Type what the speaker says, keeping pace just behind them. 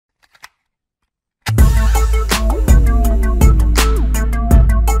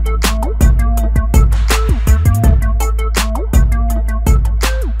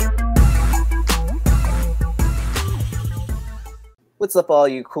What's up, all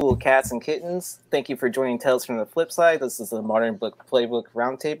you cool cats and kittens? Thank you for joining Tales from the Flipside. This is the Modern Playbook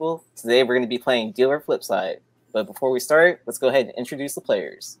Roundtable. Today we're going to be playing Dealer Flipside. But before we start, let's go ahead and introduce the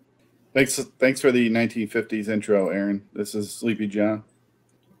players. Thanks for the 1950s intro, Aaron. This is Sleepy John.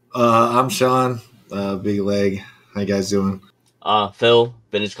 I'm Sean, Big Leg. How you guys doing? Phil,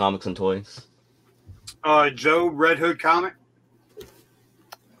 Vintage Comics and Toys. Joe, Red Hood Comic.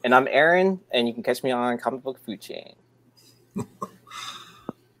 And I'm Aaron, and you can catch me on Comic Book Food Chain.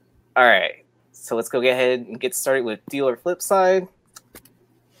 All right, so let's go ahead and get started with Dealer Flipside.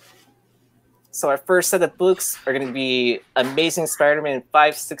 So our first set of books are going to be Amazing Spider-Man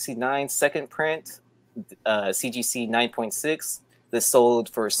 569 second print, CGC 9.6. This sold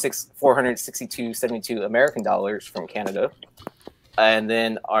for $462.72 American dollars from Canada. And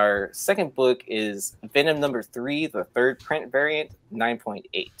then our second book is Venom #3, the third print variant,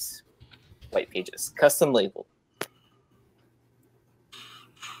 9.8. White pages, custom label.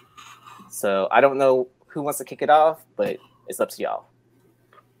 So I don't know who wants to kick it off, but it's up to y'all.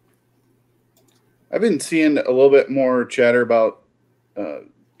 I've been seeing a little bit more chatter about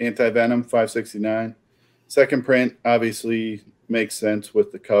Anti-Venom 569. Second print obviously makes sense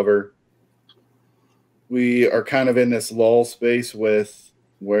with the cover. We are kind of in this lull space with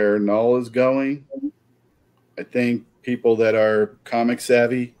where Null is going. I think people that are comic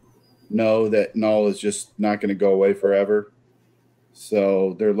savvy know that Null is just not going to go away forever.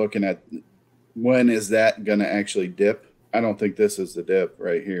 So they're looking at when is that going to actually dip. I don't think this is the dip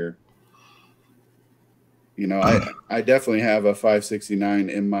right here. You know, I definitely have a 569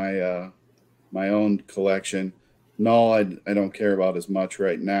 in my my own collection. Null, I don't care about as much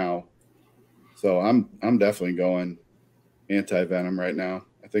right now. So I'm definitely going Anti-Venom right now.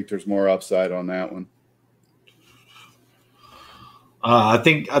 I think there's more upside on that one. I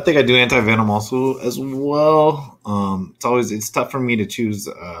think I do Anti-Venom also as well. It's tough for me to choose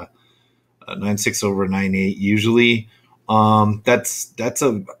a 9.6 over 9.8 usually. That's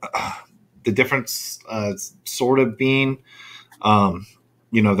the difference sort of being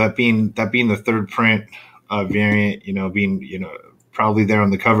that being the third print variant, being probably there on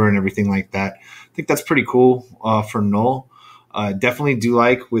the cover and everything like that. I think that's pretty cool for Null. Definitely do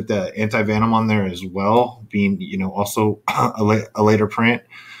like with the Anti-Venom on there as well, being also a later print.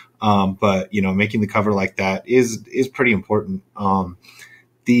 But making the cover like that is pretty important.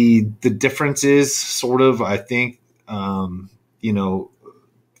 The difference is sort of, I think, Venom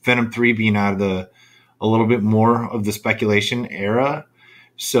 3 being out of a little bit more of the speculation era.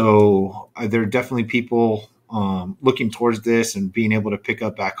 So there are definitely people looking towards this and being able to pick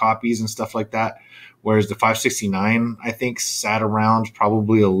up back copies and stuff like that. Whereas the 569, I think, sat around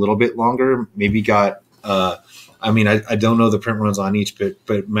probably a little bit longer. Maybe got, I don't know the print runs on each,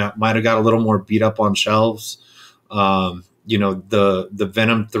 but might have got a little more beat up on shelves. The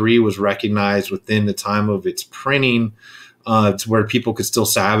Venom 3 was recognized within the time of its printing to where people could still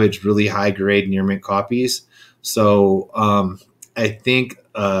salvage really high grade near mint copies. So I think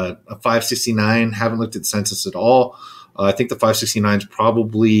a 569, haven't looked at the census at all. I think the 569 is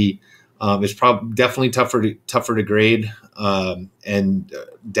probably definitely tougher to grade and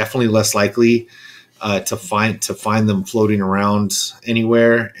definitely less likely to find them floating around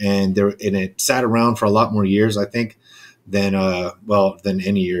anywhere. And it sat around for a lot more years, I think, than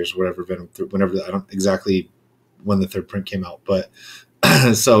any years, whenever I don't exactly when the third print came out, but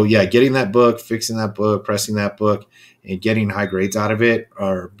so yeah, getting that book, fixing that book, pressing that book, and getting high grades out of it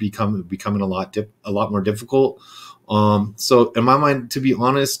are becoming a lot more difficult. So in my mind, to be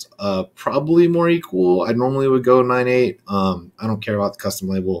honest, probably more equal. I normally would go 9.8. I don't care about the custom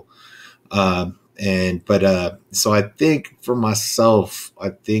label. So I think for myself, I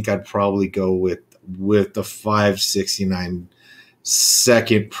think I'd probably go with the 569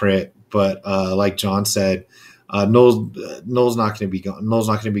 second print. But like John said, Null's not going to be gone. Null's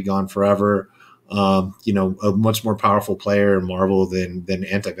not going to be gone forever. A much more powerful player in Marvel than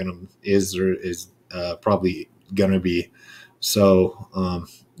Anti-Venom is probably going to be. So,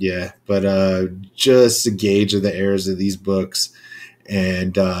 but just a gauge of the errors of these books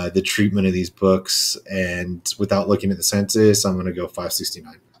and the treatment of these books, and without looking at the census, I'm going to go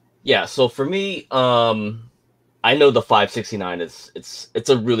 569. Yeah, so for me, I know the 569 it's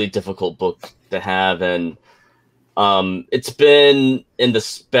a really difficult book to have, and it's been in the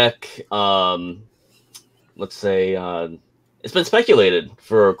spec, let's say, it's been speculated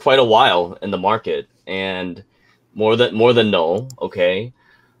for quite a while in the market, and more than Null, okay.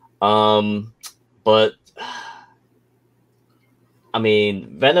 But I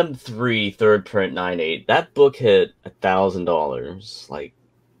mean, Venom 3 third print 9.8, that book hit $1,000 like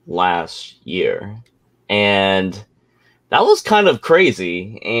last year, and that was kind of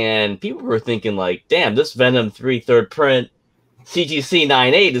crazy, and people were thinking like, "Damn, this Venom 3 third print CGC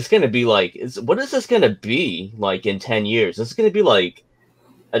 9.8 is going to be like, what is this going to be like in 10 years? Is it going to be like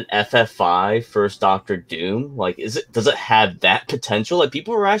an FF5 First Doctor Doom? Like, does it have that potential? Like,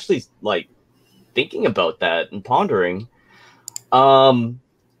 people were actually like thinking about that and pondering.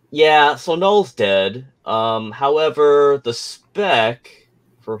 Yeah, so Null's dead. However, the spec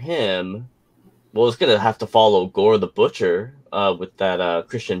for him, well, it's gonna have to follow Gore the Butcher with that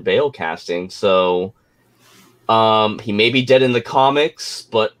Christian Bale casting. So he may be dead in the comics,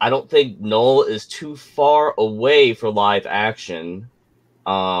 but I don't think Null is too far away for live action.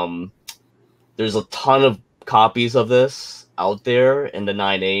 There's a ton of copies of this out there in the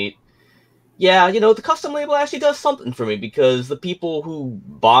 9.8. Yeah, you know, the custom label actually does something for me because the people who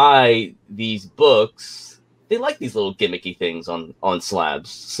buy these books, they like these little gimmicky things on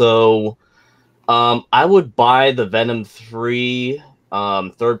slabs. So I would buy the Venom 3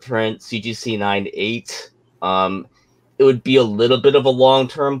 third print CGC 9.8. It would be a little bit of a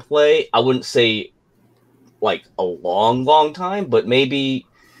long-term play. I wouldn't say like a long time, but maybe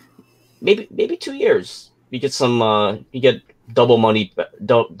 2 years. You get some you get double money,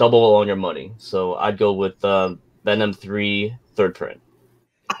 double on your money. So I'd go with Venom 3 third print.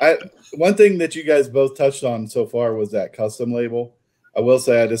 One thing that you guys both touched on so far was that custom label. I will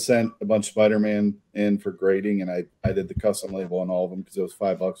say I just sent a bunch of Spider-Man in for grading, and I did the custom label on all of them because it was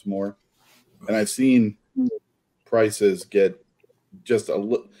 $5 more. And I've seen prices get just a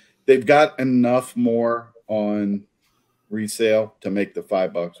little. They've got enough more on resale to make the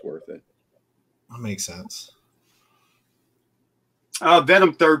 $5 worth it. That makes sense.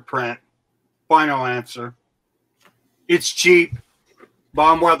 Venom third print. Final answer. It's cheap.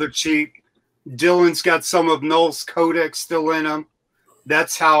 Bomb weather cheap. Dylan's got some of Null's codex still in him.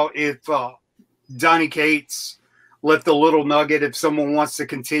 That's how if Donny Cates left a little nugget if someone wants to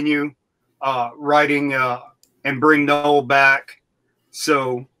continue writing and bring Null back.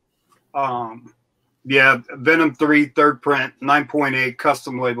 So, yeah, Venom 3 third print, 9.8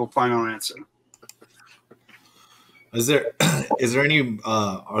 custom label. Final answer. Is there any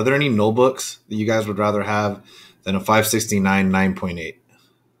are there any Null books that you guys would rather have than a 569 9.8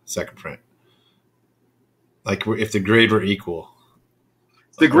 second print? Like if the grade were equal.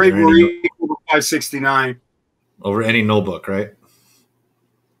 The grade were equal to 569. Over any Null book, right?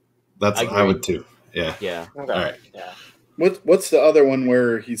 I would too. Yeah. Yeah. Okay. All right. Yeah. What's the other one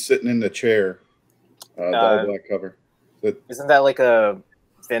where he's sitting in the chair? The all black cover. Isn't that like a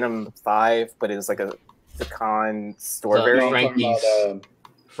Venom 5, but it's like a Con store variant?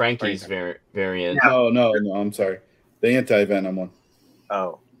 Frankie's variant. No, I'm sorry. The anti-Venom one.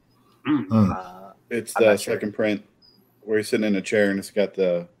 Oh. It's the second print where he's sitting in a chair and it's got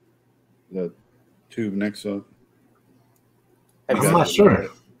the tube next to it. I'm not sure.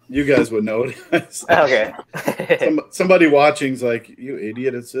 You guys would know it. Okay. Somebody watching's like, you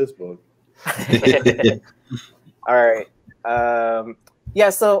idiot, it's this book. All right. Yeah,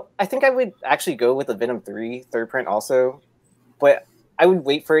 so I think I would actually go with the Venom 3 third print also, but I would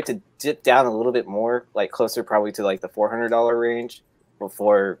wait for it to dip down a little bit more, like closer probably to like the $400 range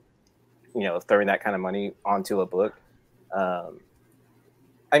before, you know, throwing that kind of money onto a book.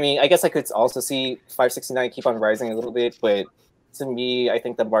 I mean, I guess I could also see 569 keep on rising a little bit, but to me, I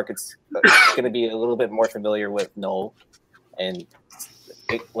think the market's going to be a little bit more familiar with Null, and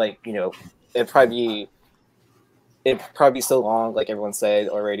it'd probably be so long, like everyone said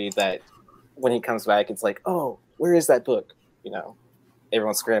already, that when he comes back, it's like, oh, where is that book? You know,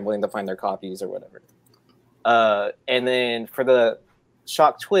 everyone's scrambling to find their copies or whatever. And then for the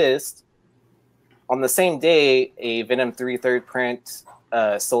shock twist, on the same day, a Venom 3 third print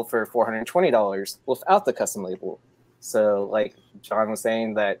sold for $420 without the custom label. So, like John was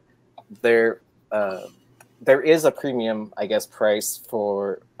saying, that there is a premium, I guess, price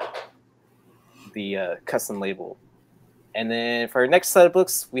for the custom label. And then for our next set of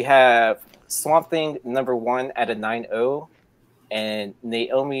books, we have Swamp Thing #1 at a 9.0 and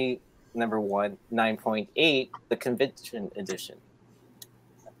Naomi #1 9.8, the convention edition.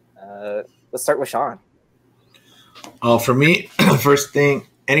 Let's start with Sean. For me, first thing,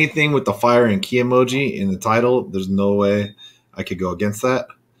 anything with the fire and key emoji in the title, there's no way I could go against that,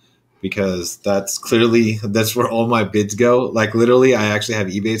 because that's where all my bids go. Like literally, I actually have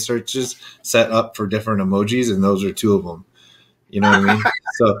eBay searches set up for different emojis, and those are 2 of them. You know what I mean?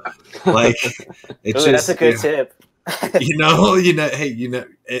 So, like, it's that's a good tip. Hey, and you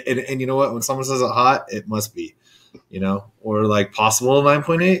know what? When someone says it hot, it must be, or like possible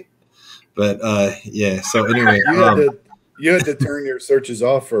 9.8. But yeah. So anyway, you had to turn your searches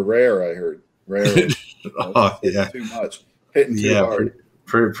off for rare. I heard rare. Oh yeah, too much. Hitting too Yeah, hard.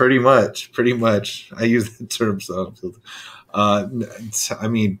 pretty much. I use the term so. I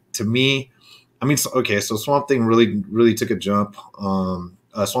mean, to me, okay. So Swamp Thing really took a jump.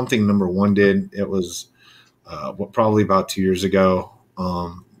 Swamp Thing #1 did. It was probably about 2 years ago.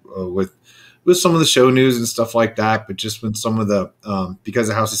 With some of the show news and stuff like that, but just when some of the because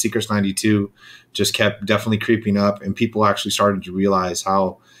of House of Secrets 92 just kept definitely creeping up, and people actually started to realize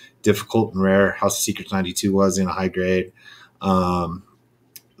how difficult and rare House of Secrets 92 was in a high grade.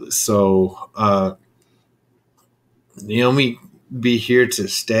 Naomi be here to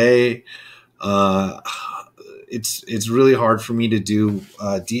stay. It's really hard for me to do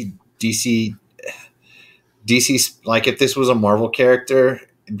DC. Like if this was a Marvel character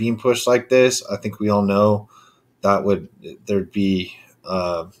being pushed like this, I think we all know that there'd be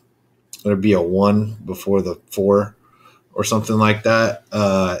a 1 before the 4 or something like that.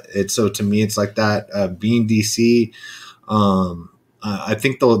 So to me, it's like that. Being DC, I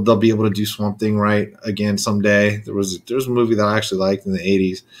think they'll be able to do Swamp Thing right again someday. There was a movie that I actually liked in the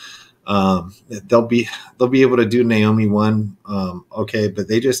 80s. They'll be able to do Naomi 1. Okay, but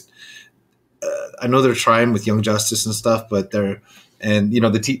they just I know they're trying with Young Justice and stuff, but the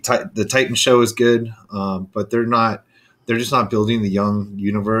Titan show is good, but they're just not building the young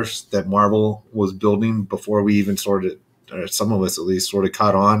universe that Marvel was building before we even sort of, or some of us at least, sort of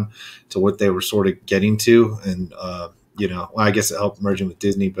caught on to what they were sort of getting to. And, well, I guess it helped merging with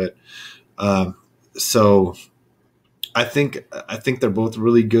Disney, but so I think they're both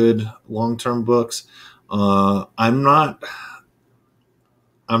really good long-term books. I'm not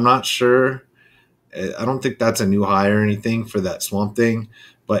sure. I don't think that's a new hire or anything for that Swamp Thing,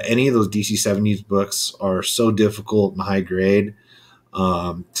 but any of those DC 70s books are so difficult and high grade.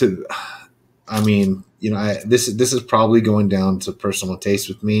 This is probably going down to personal taste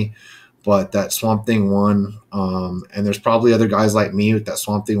with me, but that Swamp Thing 1, and there's probably other guys like me with that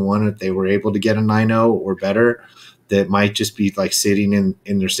Swamp Thing 1, if they were able to get a 9.0 or better, that might just be like sitting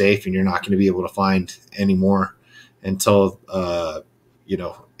in their safe, and you're not going to be able to find anymore until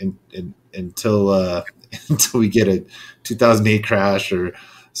until we get a 2008 crash or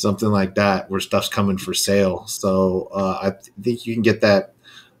something like that where stuff's coming for sale. So I think you can get that.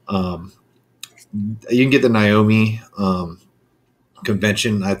 You can get the Naomi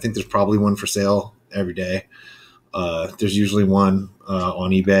convention. I think there's probably one for sale every day. There's usually one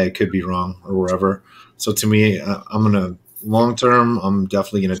on eBay. I could be wrong or wherever. So to me, long term, I'm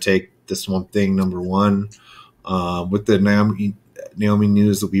definitely gonna take this one thing #1 with the Naomi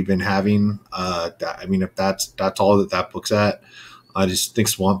news that we've been having. If that's all that book's at, I just think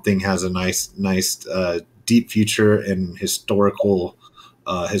Swamp Thing has a nice deep future and historical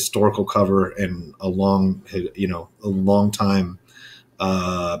cover, and a long time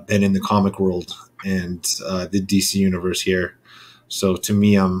been in the comic world and the DC universe here. So to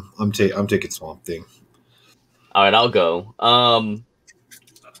me, I'm taking Swamp Thing. All right, I'll go.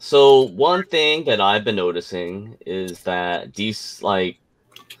 So one thing that I've been noticing is that these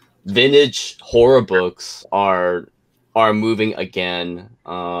vintage horror books are moving again.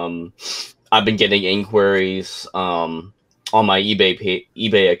 I've been getting inquiries on my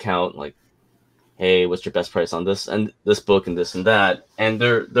eBay account, like, hey, what's your best price on this and this book and this and that, and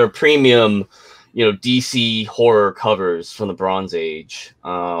they're premium, DC horror covers from the Bronze Age.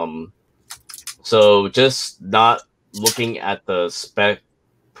 So just not looking at the spec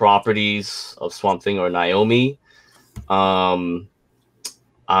properties of Swamp Thing or Naomi.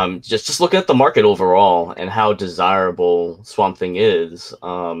 Just look at the market overall and how desirable Swamp Thing is.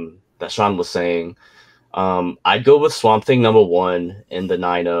 That Sean was saying. I'd go with Swamp Thing #1 in the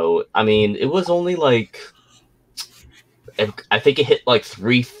 9.0. I mean, it was only I think it hit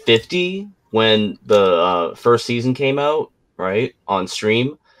 350 when the first season came out, right, on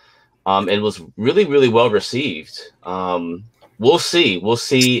stream. It was really, really well received. We'll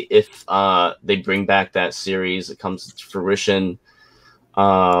see if they bring back that series. It comes to fruition.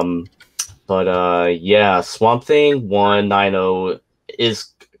 Yeah, Swamp Thing 1.90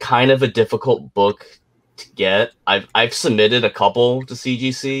 is kind of a difficult book to get. I've submitted a couple to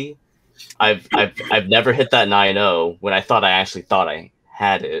CGC. I've never hit that 9.0 when I actually thought I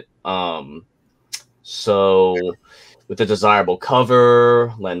had it. So with the desirable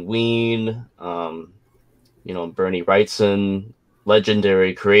cover, Len Wein, Bernie Wrightson,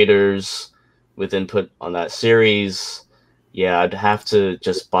 legendary creators with input on that series. Yeah, I'd have to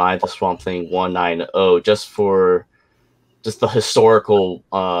just buy the Swamp Thing 1.90 just for the historical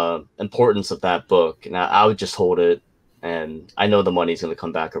importance of that book. And I would just hold it, and I know the money's going to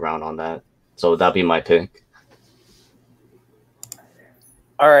come back around on that. So that'd be my pick.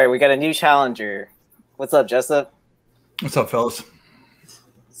 All right, we got a new challenger. What's up, Jessup? What's up, fellas?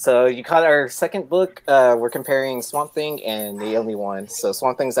 So you caught our second book. We're comparing Swamp Thing and Naomi 1. So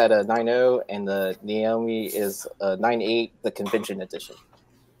Swamp Thing's at a 9.0 and the Naomi is a 9.8, the convention edition.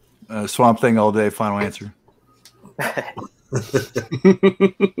 Swamp Thing all day, final answer.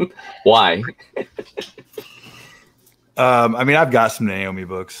 Why? I mean, I've got some Naomi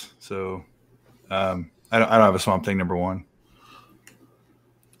books, so I don't have a Swamp Thing number 1.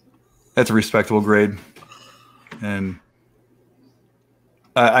 That's a respectable grade, and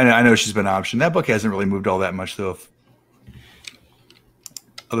I know she's been optioned. That book hasn't really moved all that much, though,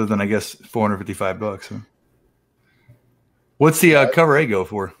 other than I guess $455. Huh? What's the cover A go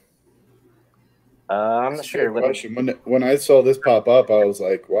for? I'm not sure. When I saw this pop up, I was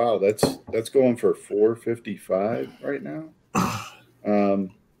like, "Wow, that's going for $455 right now."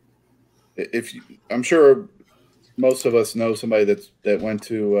 I'm sure most of us know somebody that went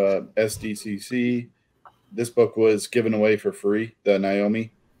to SDCC. This book was given away for free, the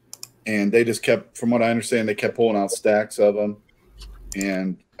Naomi, and they just kept, from what I understand, they kept pulling out stacks of them.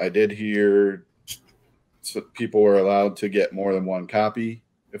 And I did hear people were allowed to get more than one copy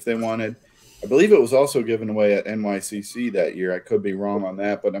if they wanted. I believe it was also given away at NYCC that year. I could be wrong on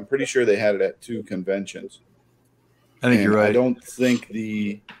that, but I'm pretty sure they had it at 2 conventions. I think you're right. I don't think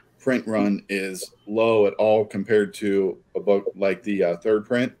the print run is low at all compared to a book like the third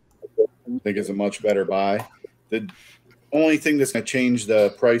print. I think it's a much better buy. The only thing that's going to change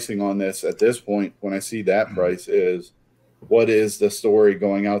the pricing on this at this point, when I see that price, is what is the story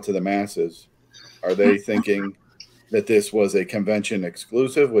going out to the masses? Are they thinking that this was a convention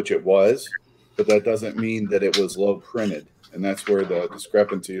exclusive, which it was, but that doesn't mean that it was low printed, and that's where the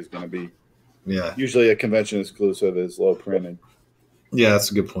discrepancy is going to be. Yeah. Usually a convention exclusive is low printed. Yeah,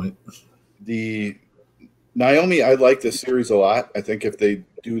 that's a good point. The Naomi, I like this series a lot. I think if they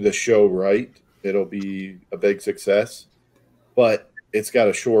do the show right, it'll be a big success. But it's got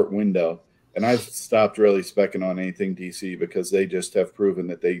a short window. And I've stopped really specking on anything DC because they just have proven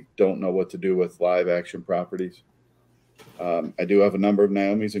that they don't know what to do with live action properties. I do have a number of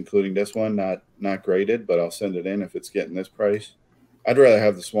Naomis, including this one, not graded, but I'll send it in if it's getting this price. I'd rather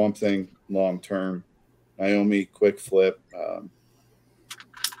have the Swamp Thing long term. Naomi, quick flip.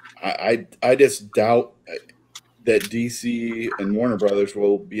 I just doubt that DC and Warner Brothers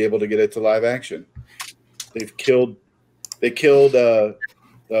will be able to get it to live action. They killed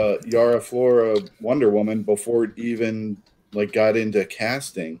Yara Flora Wonder Woman before it even got into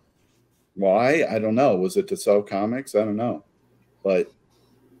casting. Why? I don't know. Was it to sell comics? I don't know. But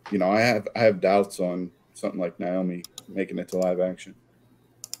I have doubts on something like Naomi making it to live action.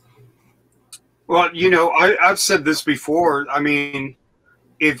 Well, I've said this before. I mean,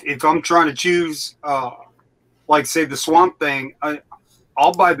 if I'm trying to choose, say the Swamp Thing,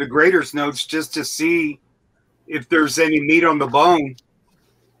 I'll buy the grader's notes just to see if there's any meat on the bone,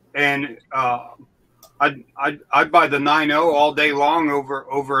 and I'd buy the 9.0 all day long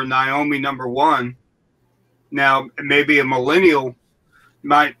over a Naomi number 1. Now maybe a millennial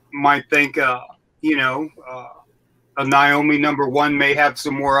might think a Naomi number 1 may have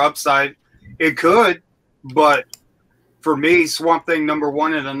some more upside. It could, but for me, Swamp Thing number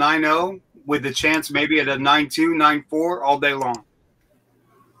 1 at a 9.0 with the chance maybe at a 9.2, 9.4 all day long.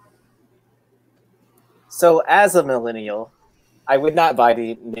 So as a millennial, I would not buy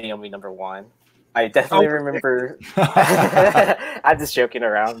the Naomi number 1. I definitely remember. I'm just joking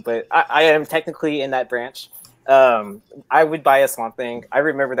around, but I am technically in that branch. I would buy a Swamp Thing. I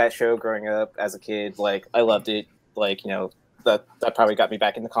remember that show growing up as a kid. I loved it. That probably got me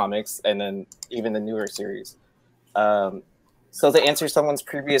back into comics, and then even the newer series. So to answer someone's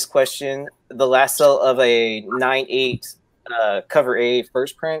previous question, the last sale of a 9.8 cover A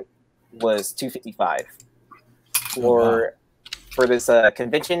first print was $255. For this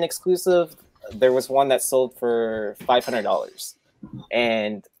convention exclusive, there was one that sold for $500,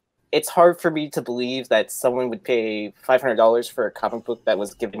 and it's hard for me to believe that someone would pay $500 for a comic book that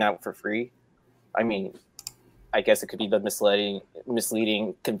was given out for free. I mean, I guess it could be the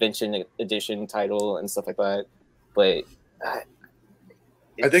misleading convention edition title and stuff like that, but I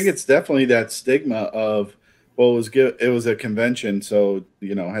think it's definitely that stigma of, well, it was a convention, so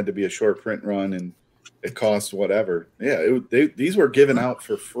it had to be a short print run and it cost whatever. Yeah, these were given out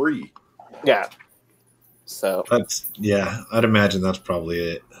for free. Yeah. So I'd imagine that's probably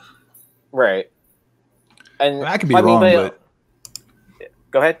it. Right. And I could be wrong, but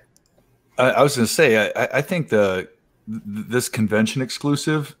go ahead. I was going to say, I think this convention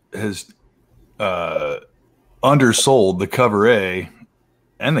exclusive has undersold the cover A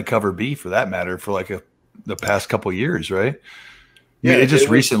and the cover B, for that matter, for the past couple of years, right? Yeah, it just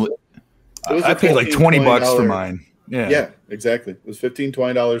recently. I paid $20 for mine. Yeah, exactly. It was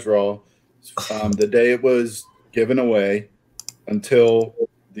 $15-$20 raw. The day it was given away until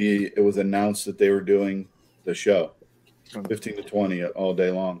it was announced that they were doing the show. 15 to 20 all day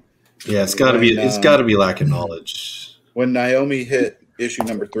long. Yeah, it's got to be lack of knowledge. When Naomi hit issue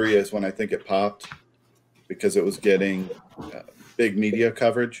number 3 is when I think it popped, because it was getting big media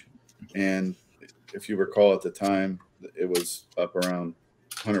coverage, and if you recall at the time, it was up around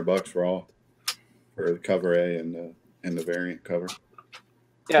 $100 raw for the cover A and the variant cover.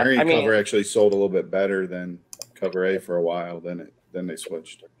 Yeah, Variant cover actually sold a little bit better than cover A for a while. Then they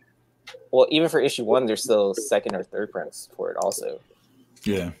switched. Well, even for issue 1, there's still second or third prints for it also.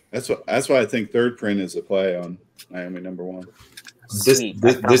 Yeah, that's why I think third print is a play on Naomi number 1. This day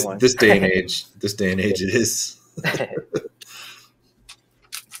and age, it is.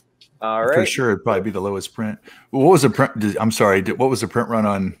 All right. For sure, it'd probably be the lowest print. What was the print? I'm sorry. What was the print run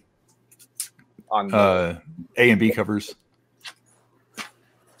on A and B covers?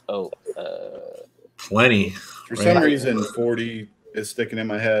 Plenty. For some reason, 40 is sticking in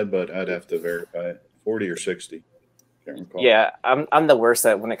my head, but I'd have to verify it. 40 or 60. Can't recall. Yeah, I'm the worst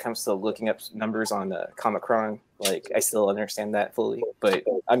at when it comes to looking up numbers on the Comic-Con. Like, I still understand that fully, but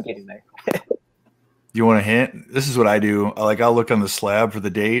I'm getting there. You want a hint? This is what I do. I'll look on the slab for the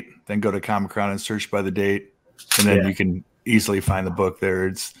date, then go to Comic-Con and search by the date, and then you can easily find the book there.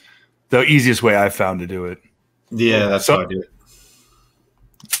 It's the easiest way I've found to do it. Yeah, that's how I do it.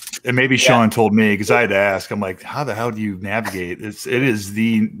 And maybe Sean told me, because I had to ask. I'm like, how the hell do you navigate? It is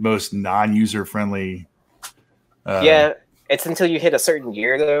the most non-user friendly. It's until you hit a certain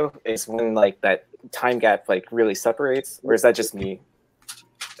year though. Is when like that time gap like really separates, or is that just me?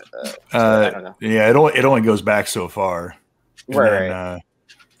 I don't know. Yeah, it only goes back so far. Right.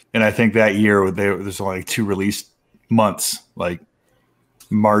 And I think that year there's only like 2 release months, like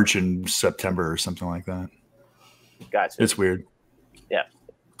March and September or something like that. Gotcha. It's weird. Yeah.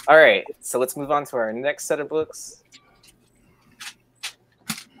 All right. So let's move on to our next set of books.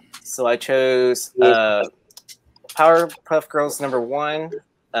 So I chose Powerpuff Girls #1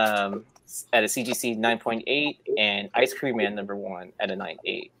 at a CGC 9.8 and Ice Cream Man #1 at a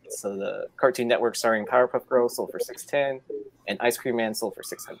 9.8. So the Cartoon Network starring Powerpuff Girls sold for $610 and Ice Cream Man sold for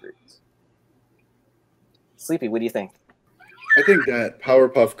 $600. Sleepy, what do you think? I think that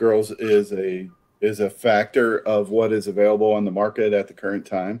Powerpuff Girls is a factor of what is available on the market at the current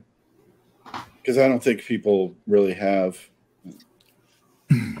time, because I don't think people really have,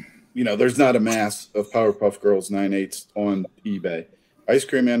 there's not a mass of Powerpuff Girls 9.8s on eBay. Ice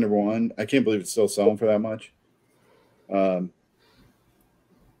Cream Man #1, I can't believe it's still selling for that much. The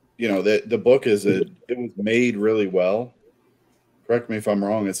book it was made really well. Correct me if I'm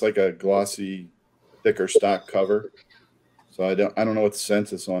wrong. It's like a glossy, thicker stock cover. So I don't know what the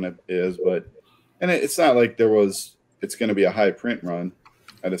census on it is, but it's not like it's going to be a high print run.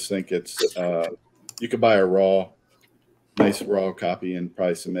 I just think it's you could buy a nice raw copy and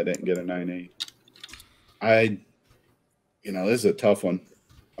probably submit it and get a 9.8. This is a tough one.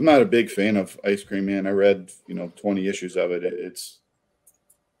 I'm not a big fan of Ice Cream Man. I read 20 issues of it.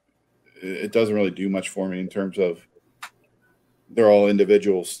 It doesn't really do much for me in terms of they're all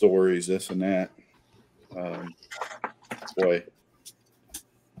individual stories, this and that. Boy,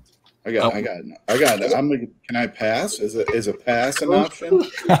 can I pass? Is a pass an option?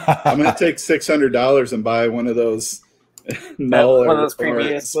 I'm gonna take $600 and buy one of those one of those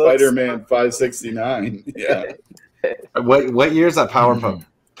previous Spider-Man 569. Yeah. What year is that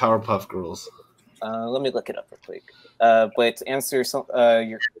Powerpuff Girls? Let me look it up real quick. But to answer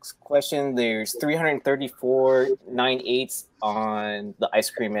your question, there's 334 9.8s on the Ice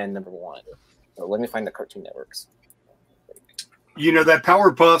Cream Man #1. So let me find the Cartoon Networks. That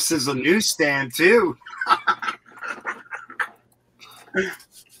Powerpuffs is a newsstand too.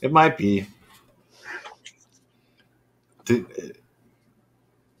 It might be.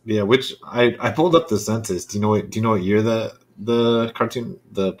 Which I pulled up the census. Do you know what year the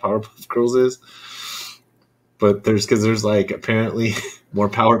Powerpuff Girls is? But there's like apparently more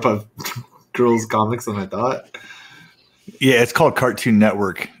Powerpuff Girls comics than I thought. Yeah, it's called Cartoon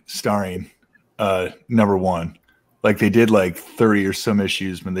Network starring #1. Like they did like 30 or some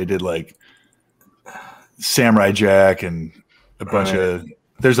issues when they did like Samurai Jack and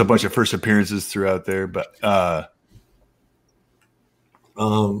there's a bunch of first appearances throughout there, but I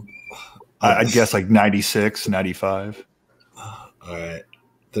guess like 96, 95. All right.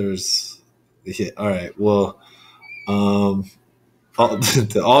 All right. Well, I'll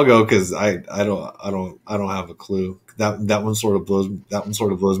go because I don't have a clue. That one sort of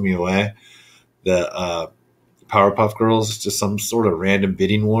blows me away. The Powerpuff Girls, just some sort of random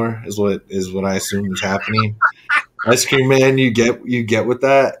bidding war is what I assume was happening. Ice Cream Man, you get with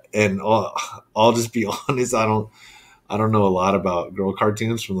that, and I'll just be honest. I don't know a lot about girl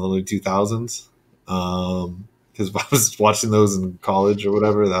cartoons from the early 2000s. Because if I was watching those in college or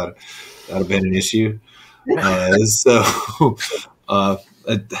whatever, that'd have been an issue. I suppose I'm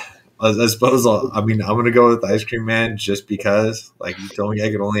going to go with Ice Cream Man just because, like you told me,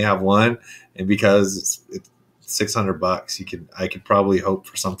 I could only have one, and because it's $600, I could probably hope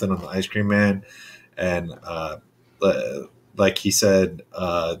for something on the Ice Cream Man, and like he said,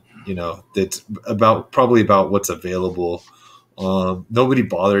 it's probably about what's available. Nobody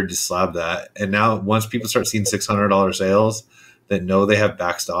bothered to slab that, and now once people start seeing $600 sales that know they have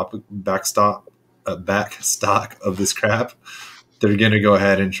backstock of this crap, they're gonna go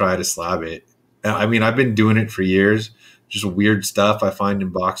ahead and try to slab it. I mean, I've been doing it for years. Just weird stuff I find in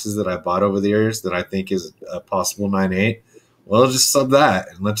boxes that I bought over the years that I think is a possible 9.8. Well, just sub that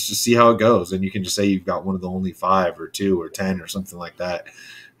and let's just see how it goes. And you can just say you've got one of the only 5 or 2 or 10 or something like that,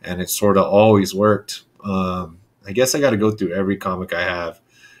 and it's sort of always worked. I guess I got to go through every comic I have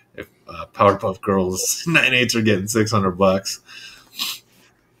if Powerpuff Girls 9.8s are getting $600.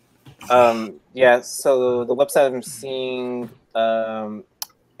 Yeah. So the website I'm seeing,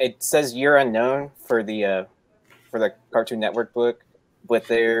 it says year unknown for the Cartoon Network book, but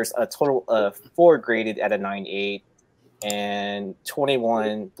there's a total of 4 graded at a 9.8 and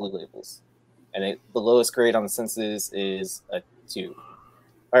 21 blue labels, and the lowest grade on the census is a 2,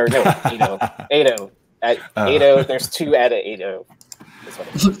 or no, 8.0. At 8.0, there's 2 at a 8.0.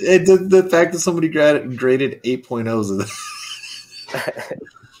 The fact that somebody graded 8.0s is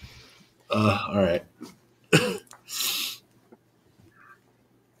all right.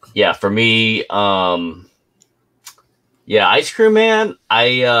 Yeah, for me, Ice Cream Man,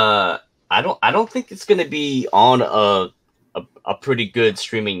 I don't think it's gonna be on a pretty good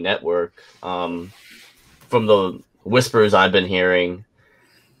streaming network, from the whispers I've been hearing.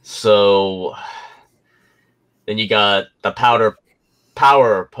 So then you got the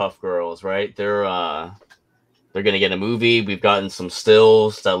Powerpuff Girls, right? They're gonna get a movie. We've gotten some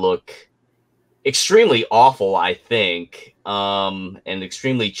stills that look extremely awful, I think, and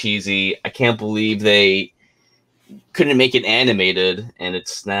extremely cheesy. I can't believe they couldn't make it animated, and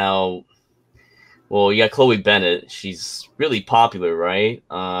it's now. Well, you got Chloe Bennett. She's really popular, right?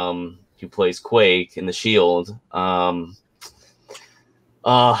 Who plays Quake in The Shield.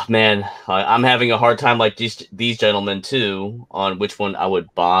 Oh man, I'm having a hard time, like these gentlemen too, on which one I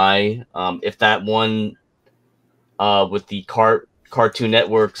would buy. If that one, with the Cartoon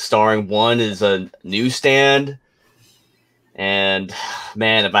Network starring one is a newsstand, and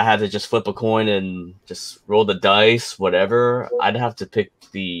man, if I had to just flip a coin and just roll the dice, whatever, I'd have to pick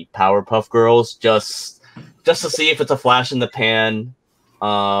the Powerpuff Girls just to see if it's a flash in the pan.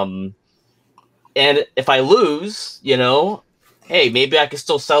 And if I lose, hey, maybe I could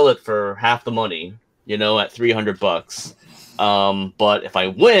still sell it for half the money, at $300. But if I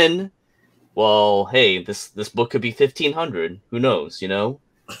win, well, hey, this book could be $1,500. Who knows,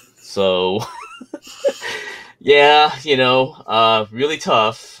 So, yeah, really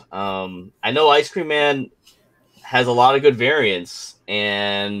tough. I know Ice Cream Man has a lot of good variants,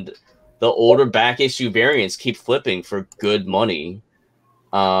 and the older back issue variants keep flipping for good money.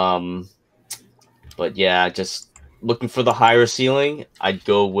 But yeah, just looking for the higher ceiling, I'd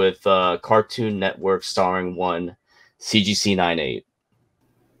go with Cartoon Network starring one CGC 9.8.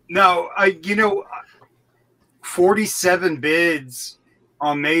 No, 47 bids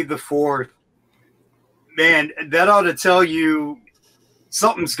on May the 4th. Man, that ought to tell you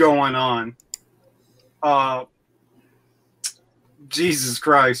something's going on. Jesus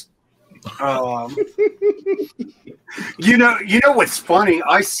Christ. You know what's funny?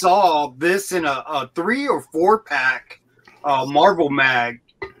 I saw this in a 3 or 4 pack Marvel mag.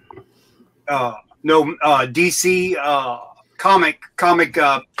 DC comic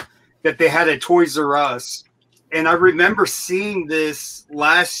that they had at Toys R Us. And I remember seeing this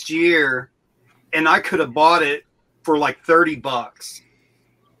last year, and I could have bought it for like $30.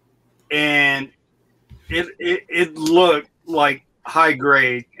 And it looked like high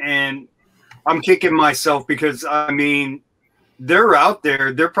grade, and I'm kicking myself because they're out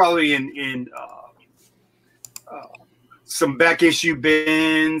there. They're probably in some back issue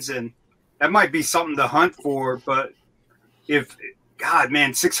bins, and that might be something to hunt for. But God,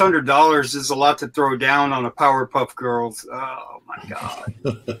 man, $600 is a lot to throw down on a Powerpuff Girls. Oh my God.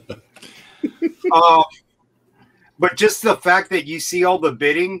 But just the fact that you see all the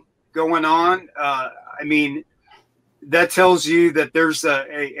bidding going on, that tells you that there's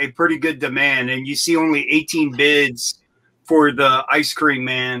a pretty good demand, and you see only 18 bids for the Ice Cream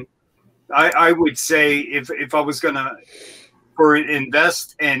Man. I would say if I was gonna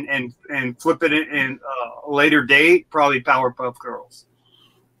invest and flip it in a later date, probably Powerpuff Girls.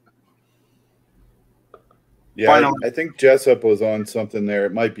 Yeah, I think Jessup was on something there.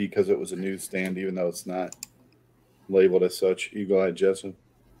 It might be because it was a newsstand, even though it's not labeled as such. You go ahead, Jessup.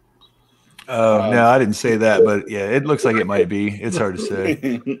 Oh, no, I didn't say that, but yeah, it looks like it might be. It's hard to say.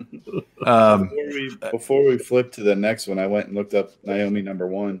 Before we flip to the next one, I went and looked up Naomi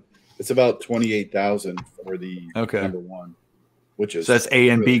 #1. It's about 28,000 for the #1, which is so that's A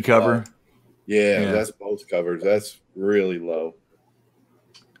and really B cover. low. Yeah, that's both covers. That's really low.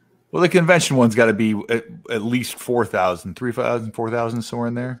 Well, the convention one's got to be at least 4,000, 3,000, 4,000, somewhere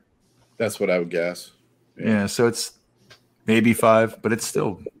in there. That's what I would guess. Yeah, so it's maybe 5, but it's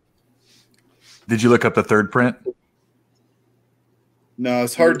still. Did you look up the third print? No,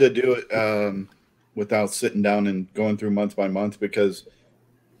 it's hard to do it without sitting down and going through month by month, because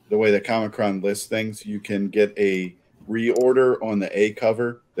the way the Comic-Con lists things, you can get a reorder on the A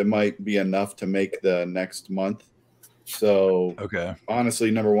cover that might be enough to make the next month. So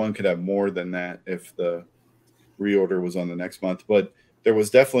honestly, #1 could have more than that if the reorder was on the next month. But there was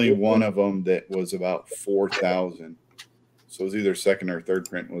definitely one of them that was about 4,000. So it was either second or third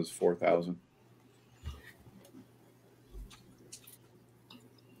print was 4,000.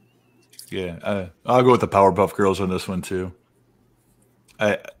 Yeah, I'll go with the Powerpuff Girls on this one too.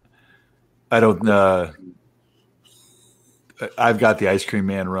 I don't. I've got the Ice Cream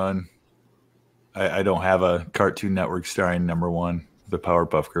Man run. I don't have a Cartoon Network starring #1, the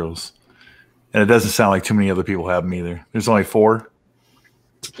Powerpuff Girls, and it doesn't sound like too many other people have them either. There's only 4.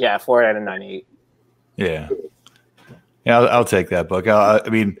 Yeah, 4 out of 98. Yeah, I'll take that book. I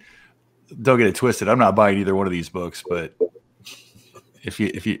mean, don't get it twisted. I'm not buying either one of these books, but if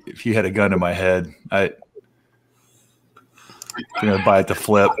you had a gun to my head, I'm gonna buy it to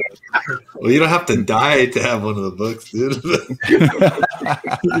flip. Well, you don't have to die to have one of the books, dude.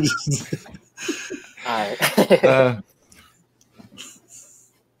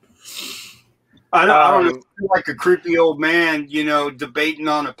 I don't know, feel like a creepy old man, debating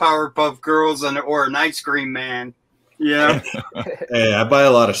on a Powerpuff Girls or an Ice Cream Man. Yeah. Hey, I buy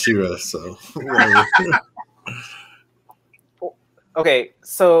a lot of She-Ra, so. Okay,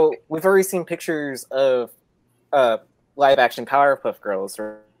 so we've already seen pictures of live action Powerpuff Girls,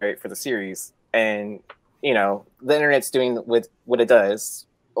 right, for the series, and the internet's doing with what it does,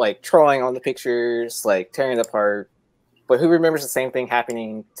 like trolling on the pictures, like tearing it apart. But who remembers the same thing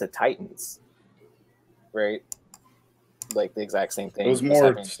happening to Titans, right? Like the exact same thing. It was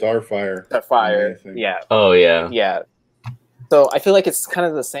more Starfire. Starfire, yeah. Oh yeah, yeah. So I feel like it's kind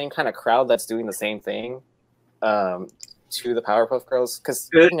of the same kind of crowd that's doing the same thing to the Powerpuff Girls, because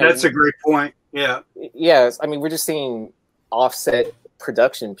that's a great point. Yeah. Yes, I mean, we're just seeing offset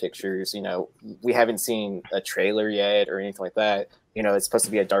production pictures. We haven't seen a trailer yet or anything like that. It's supposed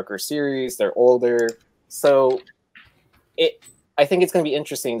to be a darker series. They're older, so I think it's going to be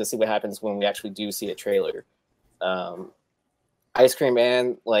interesting to see what happens when we actually do see a trailer. Ice Cream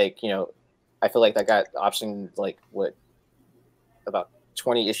Man, I feel like that got optioned about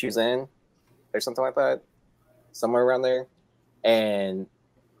 20 issues in or something like that, somewhere around there. And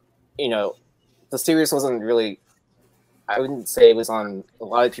the series wasn't really, I wouldn't say it was on a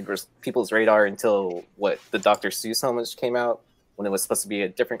lot of people's radar until the Dr. Seuss homage came out, when it was supposed to be a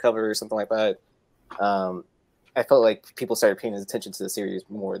different cover or something like that. I felt like people started paying attention to the series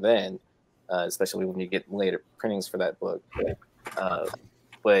more then, especially when you get later printings for that book.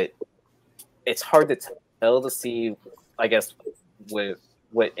 But it's hard to tell to see, I guess, with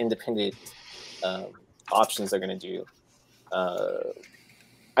what independent options they're going to do.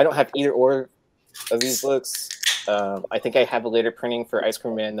 I don't have either or of these books. I think I have a later printing for Ice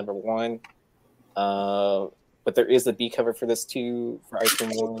Cream Man #1, but there is a B cover for this too, for Ice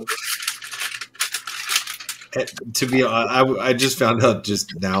Cream 1. To be honest, I just found out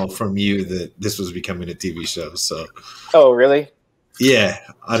just now from you that this was becoming a TV show. So. Oh, really? Yeah,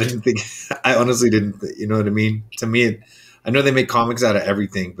 I honestly didn't. You know what I mean? To me, I know they make comics out of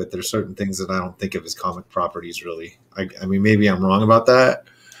everything, but there's certain things that I don't think of as comic properties. Really, I mean, maybe I'm wrong about that,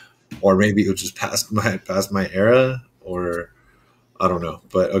 or maybe it was just past my era, or I don't know.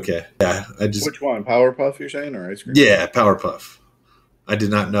 But okay, yeah, Which one, Powerpuff? You're saying, or Ice Cream? Yeah, Powerpuff. I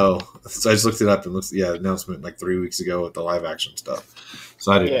did not know, so I just looked it up and looked. Yeah, announcement like 3 weeks ago with the live action stuff.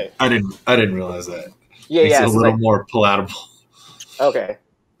 So I didn't realize that. Yeah, It's a little more palatable. Okay,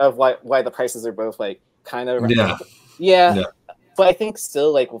 of why the prices are both kind of yeah. But I think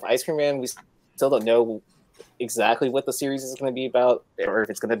still with Ice Cream Man, we still don't know exactly what the series is going to be about, or if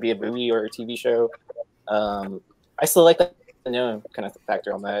it's going to be a movie or a TV show. I still like the unknown kind of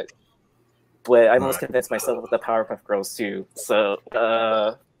factor on that. but I almost convinced myself with the Powerpuff Girls too. So,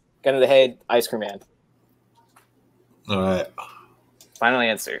 gun to the head, Ice Cream Man. All right. Final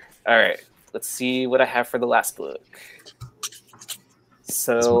answer. All right. Let's see what I have for the last book.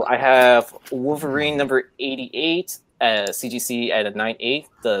 So I have Wolverine number 88 at CGC at a 9.8,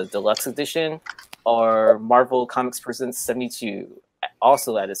 the deluxe edition, or Marvel Comics Presents 72,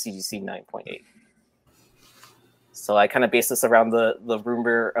 also at a CGC 9.8. So I kind of based this around the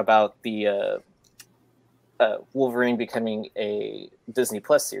rumor about the Wolverine becoming a Disney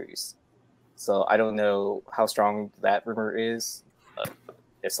Plus series. So I don't know how strong that rumor is.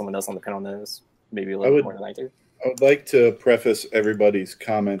 If someone else on the panel knows, maybe a little bit more than I do. I would like to preface everybody's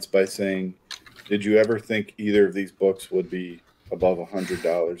comments by saying, did you ever think either of these books would be above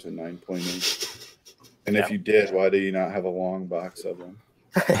 $100 at 9.8? And if you did, why do you not have a long box of them?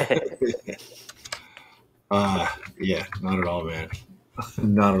 Yeah, not at all, man.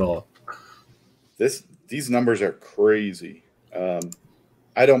 Not at all. These numbers are crazy.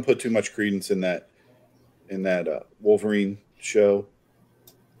 I don't put too much credence in that Wolverine show.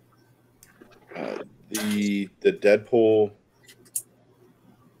 The Deadpool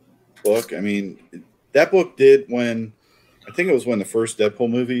book. I mean, that book did when I think it was when the first Deadpool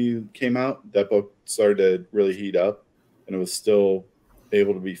movie came out. That book started to really heat up, and it was still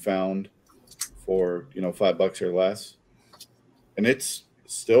able to be found for $5 or less, and it's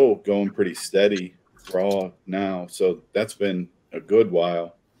still going pretty steady raw now. So that's been a good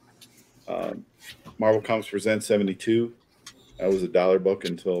while. Marvel Comics Presents 72. That was a $1 book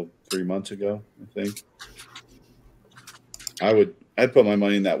until 3 months ago, I think. I'd put my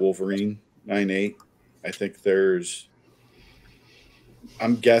money in that Wolverine 9.8. I think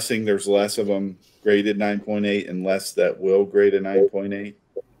I'm guessing there's less of them graded 9.8 and less that will grade a 9.8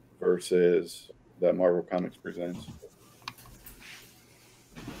 versus that Marvel Comics Presents.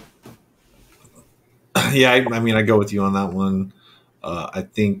 Yeah, I mean, I go with you on that one. I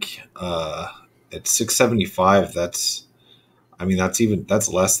think at 675, that's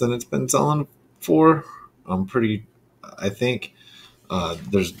less than it's been selling for. I think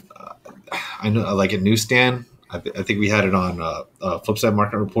there's, I know, like a newsstand. I think we had it on Flipside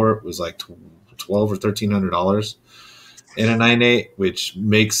Market Report. It was like $1,200 or $1,300 in a 9.8, which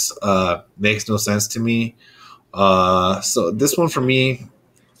makes no sense to me. So this one for me,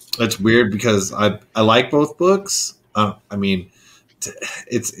 it's weird because I like both books. I mean,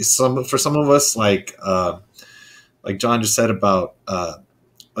 it's for some of us like John just said about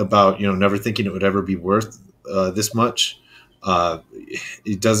never thinking it would ever be worth this much.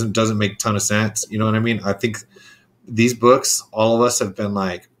 It doesn't make a ton of sense. You know what I mean? I think these books, all of us have been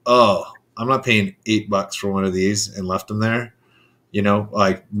like, oh, I'm not paying $8 for one of these, and left them there,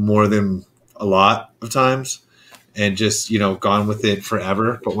 like more than a lot of times, and just, gone with it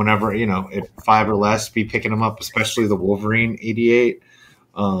forever. But whenever, at 5 or less, be picking them up, especially the Wolverine 88.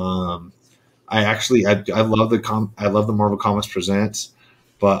 I love the Marvel Comics Presents,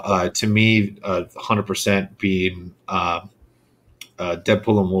 but to me, 100% being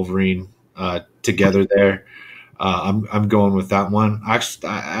Deadpool and Wolverine together there. I'm going with that one. I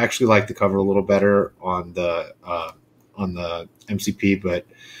actually like the cover a little better on the MCP, but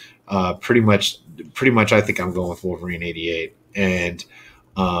pretty much I think I'm going with Wolverine 88. And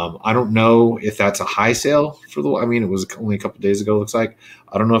I don't know if that's a high sale for it was only a couple of days ago, looks like.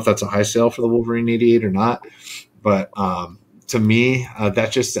 I don't know if that's a high sale for the Wolverine 88 or not, but to me,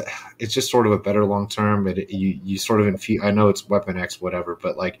 it's just sort of a better long term. You sort of infuse. I know it's Weapon X, whatever,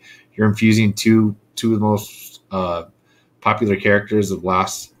 but like you're infusing two of the most popular characters of the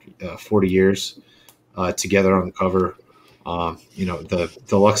last 40 years together on the cover. The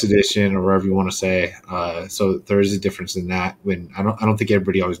deluxe edition, or whatever you want to say. So there is a difference in that. When I don't think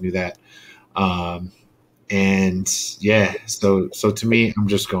everybody always knew that. And yeah, so to me, I'm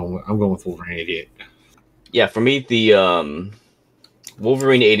going with Wolverine 88. Yeah, for me, the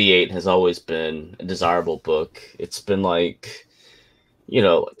Wolverine 88 has always been a desirable book. It's been like,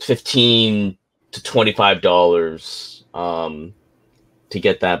 $15 to $25 to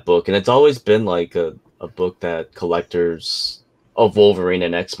get that book, and it's always been like a book that collectors of Wolverine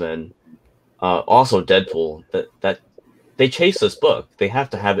and X-Men, also Deadpool, that they chase this book. They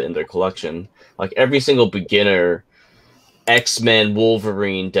have to have it in their collection. Like every single beginner X-Men,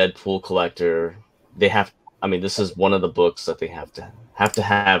 Wolverine, Deadpool collector, this is one of the books that they have to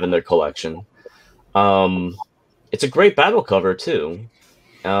have in their collection. It's a great battle cover too.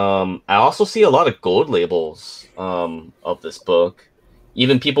 I also see a lot of gold labels of this book.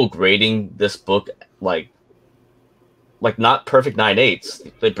 Even people grading this book like not perfect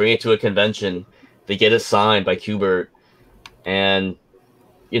 9.8s. They bring it to a convention, they get it signed by Kubert, and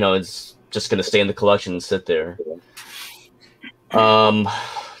it's just gonna stay in the collection and sit there.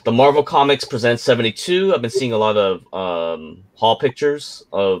 The Marvel Comics Presents 72. I've been seeing a lot of haul pictures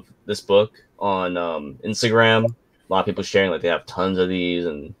of this book on Instagram. A lot of people sharing like they have tons of these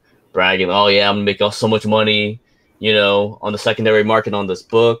and bragging, "Oh yeah, I'm gonna make so much money, you know, on the secondary market on this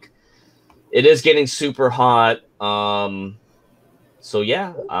book." It is getting super hot. So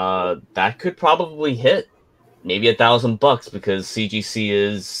yeah, that could probably hit maybe $1,000 because CGC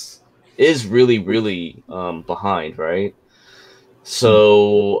is really behind, right?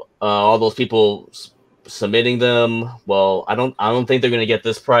 So all those people submitting them, well, I don't think they're gonna get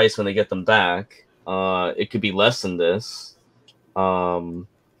this price when they get them back. It could be less than this,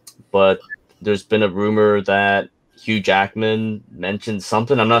 but there's been a rumor that Hugh Jackman mentioned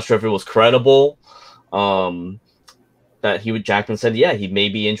something. I'm not sure if it was credible. That Jackman said, yeah, he may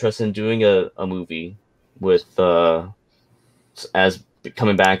be interested in doing a movie with as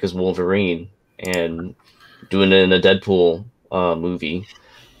coming back as Wolverine and doing it in a Deadpool movie.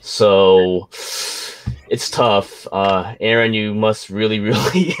 So it's tough. Aaron, you must really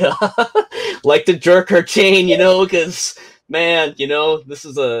like to jerk her chain, you know, because man, you know, this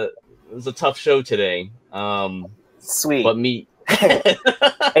is a tough show today. Sweet. But me.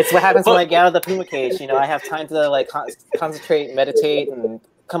 It's what happens when I get out of the Puma cage. You know, I have time to like concentrate, meditate, and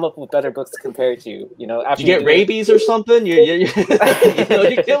come up with better books to compare to. You know, after you get rabies or something, you're you know,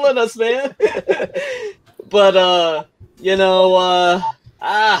 you're killing us, man. But you know,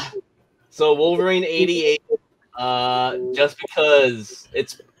 so Wolverine 88. Just because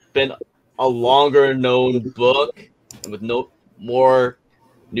it's been a longer known book and with no more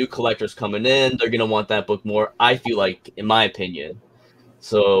new collectors coming in, they're gonna want that book more. I feel like, in my opinion.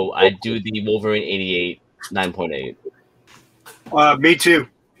 So I do the Wolverine 88 9.8. Me too.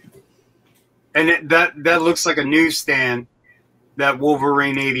 And that looks like a newsstand. That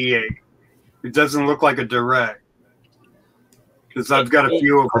Wolverine 88. It doesn't look like a direct because I've got a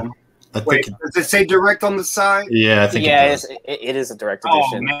few of them. Wait, does it say direct on the side? Yeah, I think it is a direct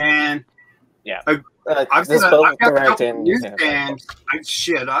edition. Oh man, yeah. I've got direct and newsstands.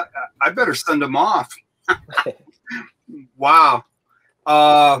 I better send them off. Wow.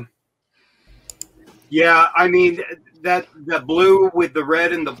 Yeah, I mean that blue with the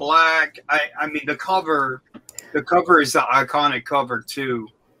red and the black. I mean the cover is the iconic cover too.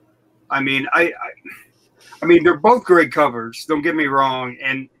 I mean I mean they're both great covers. Don't get me wrong,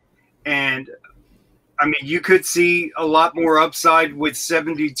 and I mean you could see a lot more upside with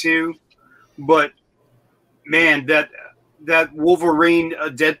 72, but man, that Wolverine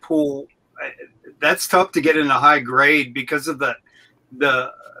Deadpool, that's tough to get in a high grade because of the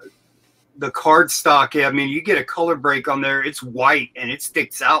card stock. I mean, you get a color break on there, it's white and it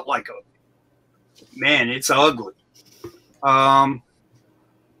sticks out like it's ugly. A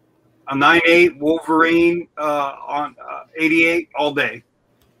 9.8 Wolverine on 88 all day.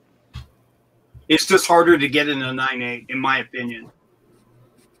 It's just harder to get in a 9.8, in my opinion.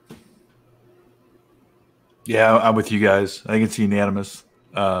 Yeah, I'm with you guys. I think it's unanimous.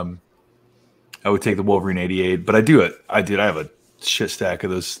 I would take the Wolverine 88, but I have a shit stack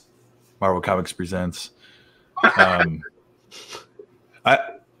of those Marvel Comics Presents. I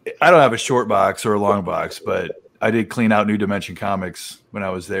don't have a short box or a long box, but I did clean out New Dimension Comics when I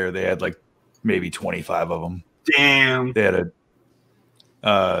was there. They had like maybe 25 of them. Damn. They had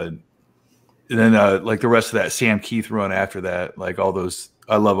and then like the rest of that Sam Keith run after that, like all those,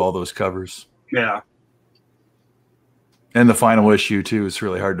 I love all those covers. Yeah. And the final issue too is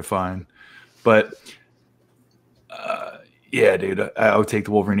really hard to find, but yeah, dude, I would take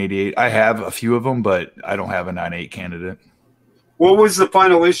the Wolverine 88. I have a few of them, but I don't have a 9.8 candidate. What was the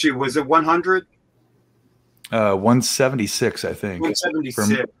final issue? Was it 100? 176, I think.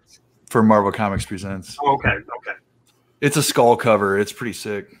 176 for Marvel Comics Presents. Oh, okay. It's a skull cover. It's pretty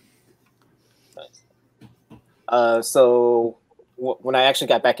sick. So when I actually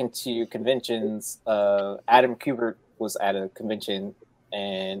got back into conventions, Adam Kubert was at a convention,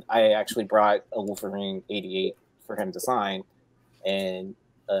 and I actually brought a Wolverine 88 for him to sign. And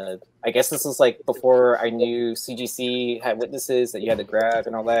I guess this was like before I knew CGC had witnesses that you had to grab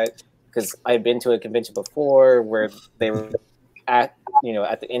and all that, because I've been to a convention before where they were at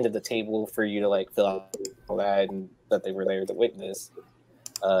the end of the table for you to like fill out all that, and that they were there to witness.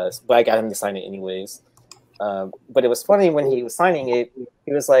 But I got him to sign it anyways. But it was funny when he was signing it,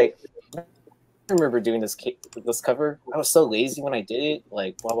 he was like, I remember doing this cover. I was so lazy when I did it,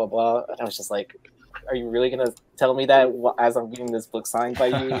 like blah blah blah. And I was just like, are you really gonna tell me that as I'm getting this book signed by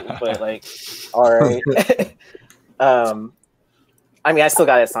you? But like, all right. I mean, I still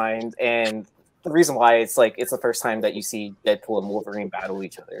got it signed, and the reason why it's like it's the first time that you see Deadpool and Wolverine battle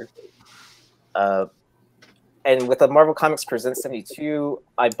each other. And with the Marvel Comics Present 72,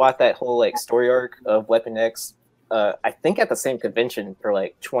 I bought that whole like story arc of Weapon X. I think at the same convention for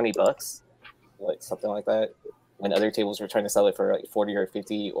like $20, like something like that. When other tables were trying to sell it for like 40 or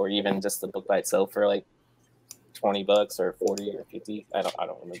 50, or even just the book by itself for like $20 or 40 or 50. I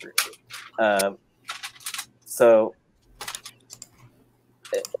don't remember. So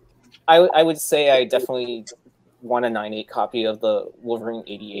I would say I definitely want a 9.8 copy of the Wolverine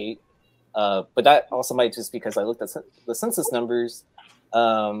 88. But that also might just because I looked at the census numbers.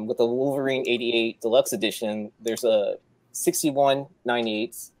 With the Wolverine 88 Deluxe Edition, there's a 61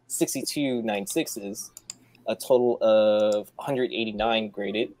 9.8s, 62 9.6s, a total of 189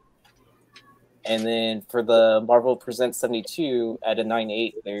 graded. And then for the Marvel Present 72 at a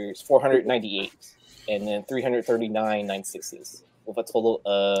 9.8, there's 498, and then 339 9.6s, with a total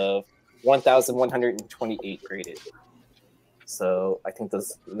of 1,128 graded. So I think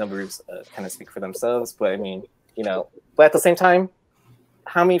those numbers kind of speak for themselves. But I mean, but at the same time,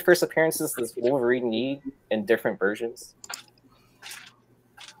 how many first appearances does Wolverine need in different versions?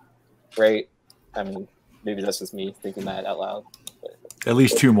 Right? I mean, maybe that's just me thinking that out loud. But At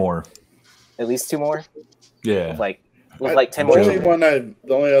least 2 more. at least 2 more? Yeah. With like 10 more. The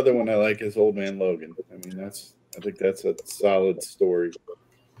only other one I like is Old Man Logan. I mean, I think that's a solid story.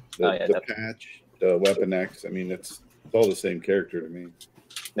 The patch, the Weapon X. I mean, it's all the same character to me.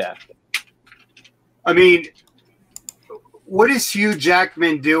 Yeah. I mean, what is Hugh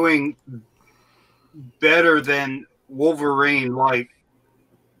Jackman doing better than Wolverine? Like,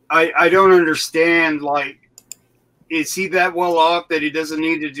 I don't understand. Like, is he that well off that he doesn't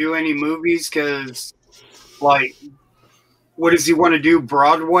need to do any movies? Because, like, what does he want to do?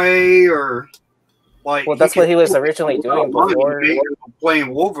 Broadway or like? Well, that's what he was originally doing before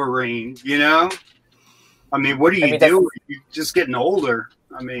playing Wolverine. I mean, what are you doing? You're just getting older.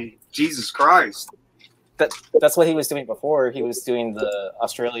 I mean, Jesus Christ. That's what he was doing before. He was doing the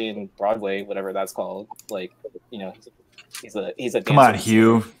Australian Broadway, whatever that's called. Like, he's a dancer. Come on,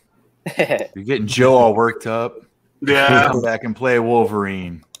 Hugh. You're getting Joe all worked up. Yeah. Come back and play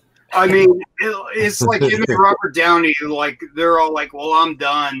Wolverine. I mean, it's like him and Robert Downey. Like, they're all like, well, I'm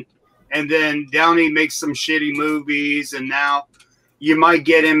done. And then Downey makes some shitty movies, and now you might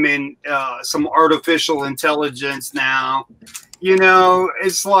get him in some artificial intelligence now.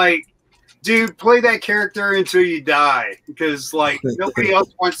 It's like, dude, play that character until you die, because like nobody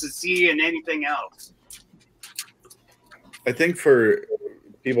else wants to see you in anything else. I think for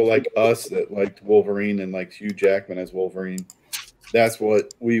people like us that liked Wolverine and liked Hugh Jackman as Wolverine, that's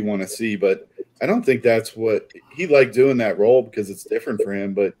what we want to see. But I don't think that's what he liked doing that role, because it's different for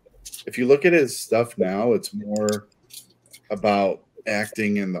him. But if you look at his stuff now, it's more about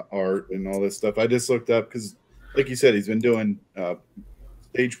acting and the art and all this stuff. I just looked up because, like you said, he's been doing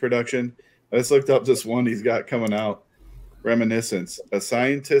stage production. I just looked up this one he's got coming out, Reminiscence. A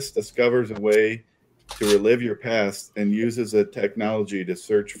scientist discovers a way to relive your past and uses a technology to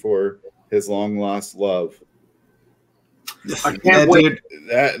search for his long-lost love. I can't wait.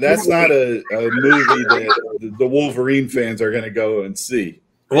 That's not a movie that the Wolverine fans are going to go and see.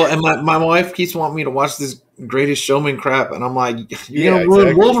 Well, and my wife keeps wanting me to watch this Greatest Showman crap, and I'm like, you're gonna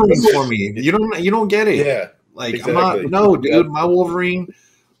ruin Wolverine for me. You don't get it. Yeah, like exactly. I'm not. No, dude, my Wolverine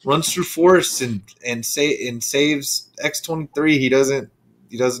runs through forests and saves X-23. He doesn't.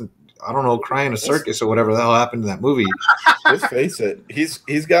 I don't know, cry in a circus or whatever the hell happened in that movie. Let's face it,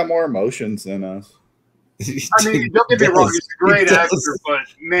 he's got more emotions than us. I mean, don't get me wrong, he's a great actor, but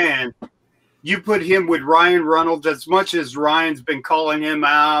man, you put him with Ryan Reynolds, as much as Ryan's been calling him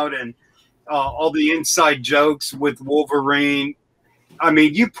out and all the inside jokes with Wolverine. I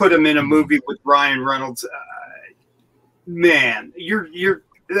mean, you put him in a movie with Ryan Reynolds, man,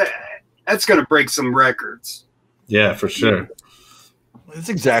 that's going to break some records. Yeah, for sure. That's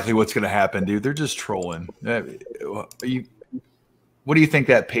exactly what's going to happen, dude. They're just trolling. What do you think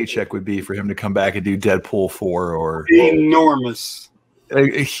that paycheck would be for him to come back and do Deadpool 4 or enormous?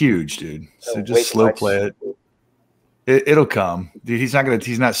 A huge, dude. So just slow play it. It'll come, dude. He's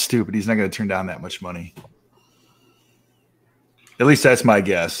not stupid. He's not gonna turn down that much money. At least that's my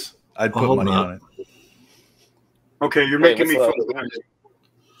guess. I'd put money on it. Okay, you're making me feel.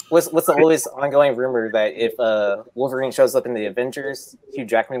 What's the always ongoing rumor that if Wolverine shows up in the Avengers, Hugh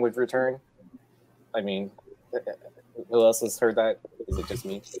Jackman would return? I mean, who else has heard that? Is it just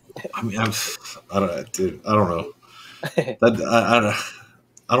me? I mean, I don't know, dude. I don't know.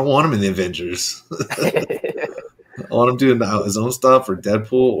 I don't want him in the Avengers. I want him doing his own stuff, or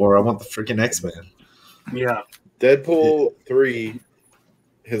Deadpool, or I want the freaking X-Men. Yeah, Deadpool 3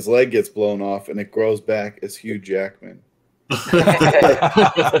 his leg gets blown off and it grows back as Hugh Jackman.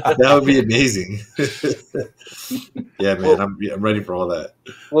 That would be amazing. Yeah, man, I'm ready for all that.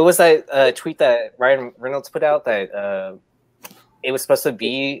 What was that tweet that Ryan Reynolds put out that it was supposed to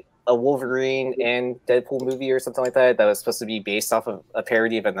be a Wolverine and Deadpool movie or something like that? That was supposed to be based off of a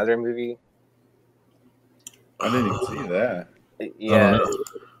parody of another movie. I didn't even see that. Yeah,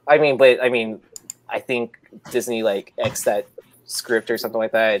 I mean, I think Disney like X that script or something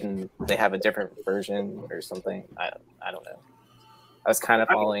like that, and they have a different version or something. I don't know. I was kind of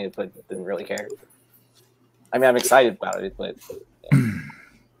following it, but didn't really care. I mean, I'm excited about it, but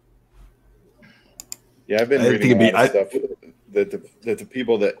yeah, I've been reading a lot of stuff that the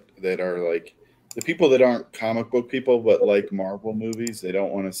people that are like the people that aren't comic book people but like Marvel movies, they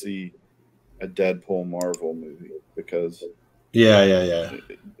don't want to see a Deadpool Marvel movie because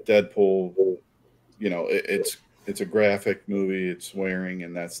Deadpool, you know, it's a graphic movie, it's swearing,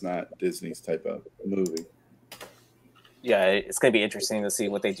 and that's not Disney's type of movie. Yeah, it's going to be interesting to see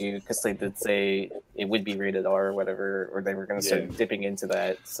what they do because they did say it would be rated R or whatever, or they were going to start dipping into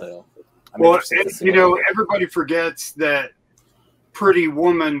that. So, you know, everybody forgets that Pretty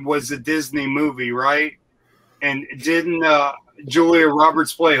Woman was a Disney movie, right? And didn't Julia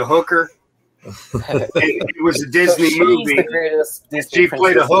Roberts play a hooker? It was a Disney movie. She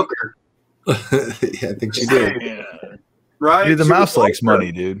played a hooker. Yeah, I think she did. Yeah. Right? Dude, the mouse likes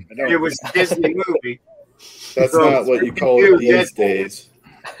money, dude. It was a Disney movie. That's not what you call it these days.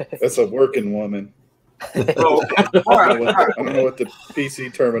 That's a working woman. Oh, I don't know what the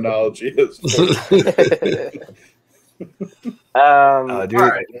PC terminology is.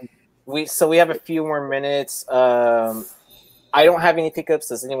 We have a few more minutes. I don't have any pickups.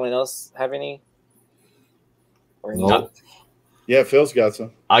 Does anyone else have any? Or nope. Yeah, Phil's got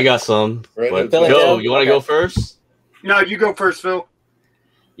some. I got some. Right. But Phil, you want to go first? No, you go first, Phil.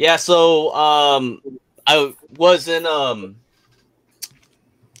 Yeah, so I was in I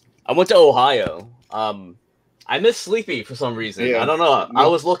went to Ohio. I miss Sleepy for some reason. Yeah. I don't know. I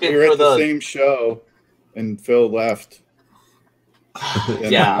was looking we were for at the same show, and Phil left.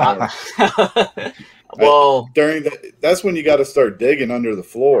 Yeah. Well, that's when you got to start digging under the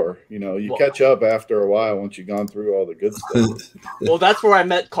floor. You know, you catch up after a while once you've gone through all the good stuff. Well, that's where I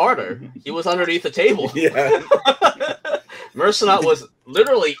met Carter. He was underneath the table. Yeah. Mercenaut was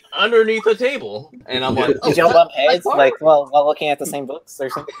literally underneath the table, and I'm like, did y'all bump heads like while looking at the same books or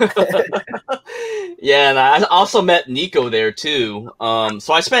something? Yeah, and I also met Nico there too.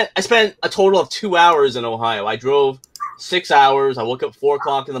 So I spent a total of 2 hours in Ohio. I drove 6 hours. I woke up 4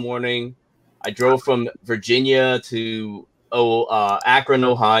 o'clock in the morning. I drove from Virginia to Akron,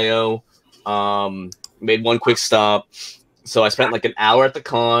 Ohio. Made one quick stop. So I spent like an hour at the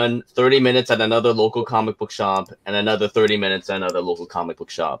con, 30 minutes at another local comic book shop, and another 30 minutes at another local comic book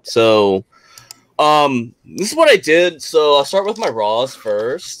shop. So this is what I did. So I'll start with my Raws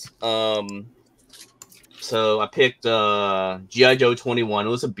first. So I picked G.I. Joe 21. It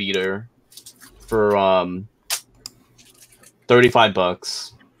was a beater for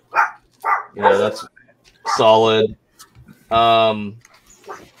 $35. Yeah, that's solid.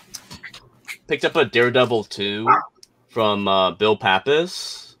 Picked up a Daredevil 2 from Bill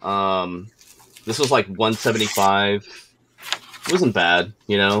Pappas. This was like $175. It wasn't bad,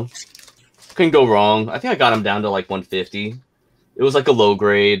 you know. Couldn't go wrong. I think I got him down to like $150. It was like a low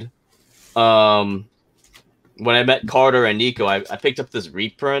grade. When I met Carter and Nico, I picked up this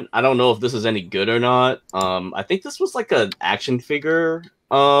reprint. I don't know if this is any good or not. I think this was like an action figure.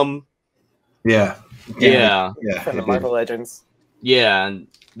 From the Marvel Legends. Yeah, and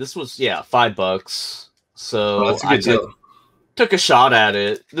this was $5. So I took a shot at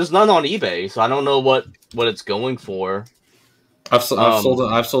it. There's none on eBay, so I don't know what it's going for. I've sold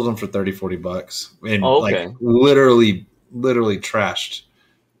them for $30-$40 in okay. like literally trashed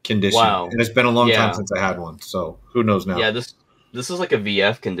condition. Wow. And it's been a long time since I had one, so who knows now. Yeah, this is like a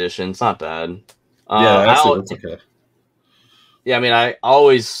VF condition. It's not bad. That's okay. Yeah, I mean, I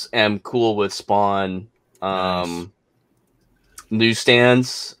always am cool with Spawn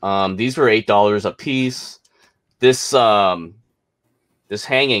newsstands. These were $8 a piece. This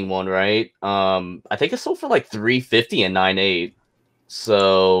hanging one, right? I think it sold for like $350 and $9.8.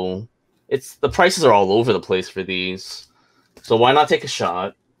 So the prices are all over the place for these. So why not take a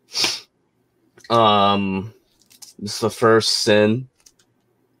shot? This is the first Sin.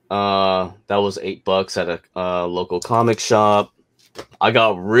 That was $8 at a local comic shop. I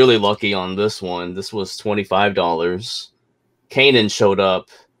got really lucky on this one. This was $25. Kanan showed up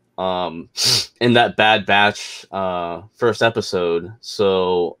in that Bad Batch first episode,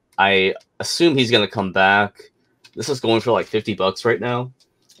 so I assume he's gonna come back. This is going for like $50 right now.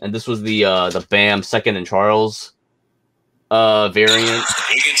 and this was the Bam Second and Charles variant.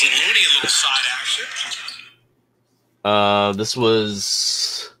 This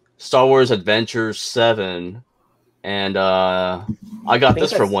was Star Wars Adventure 7, and I got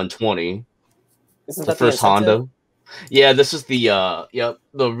this for 120. Isn't The that first Honda? Yeah, this is the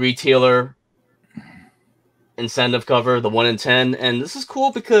the retailer incentive cover, the 1 in 10, and this is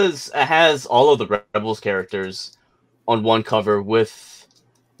cool because it has all of the Rebels characters on one cover with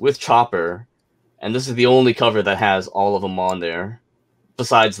Chopper, and this is the only cover that has all of them on there,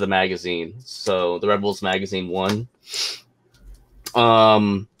 besides the magazine. So the Rebels magazine 1.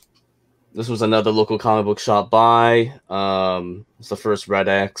 This was another local comic book shop buy. It's the first Red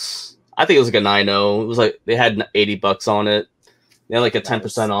X. I think it was like a 9.0. It was like they had $80 on it. They had like a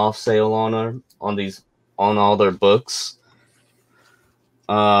 10% off sale on all their books.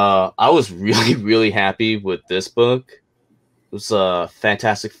 I was really, really happy with this book. It was a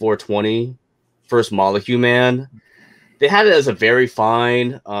Fantastic 420, first Molecule Man. They had it as a very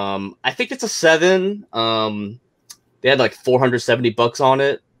fine. I think it's a 7. They had like $470 on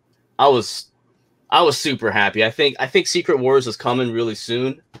it. I was super happy. I think Secret Wars is coming really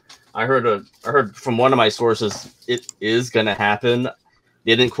soon. I heard from one of my sources it is gonna happen.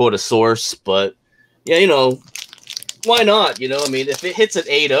 They didn't quote a source, but yeah, you know, why not? You know, I mean, if it hits at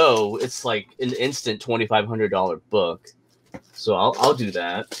 8.0, it's like an instant $2,500 book. So I'll do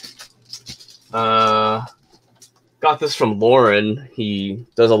that. Got this from Lauren. He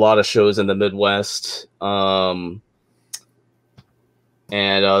does a lot of shows in the Midwest. And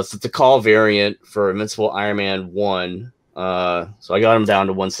it's the call variant for Invincible Iron Man 1. So I got him down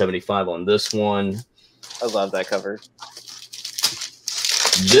to 175 on this one. I love that cover.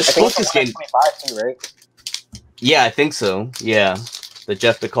 This book is getting 25 too, right? Yeah, I think so. Yeah, the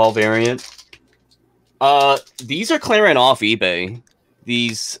Jeff the Call variant. These are clearing off eBay.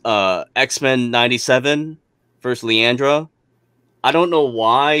 These X-Men 97 versus Leandra. I don't know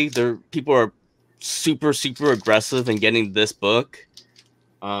why people are super aggressive in getting this book.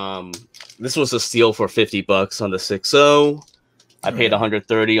 This was a steal for $50 on the 6.0. I paid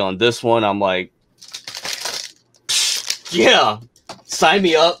 $130 on this one. I'm like, yeah, sign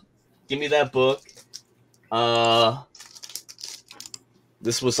me up. Give me that book.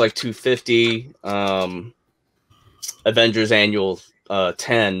 This was like $250. Avengers Annual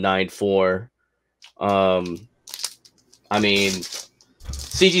 10.94. I mean,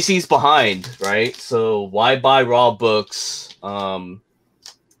 CGC's behind, right? So why buy raw books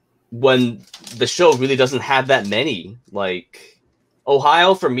when the show really doesn't have that many? Like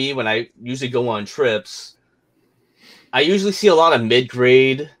Ohio, for me, when I usually go on trips, I usually see a lot of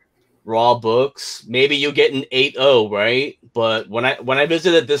mid-grade raw books. Maybe you get an 8.0, right? But when I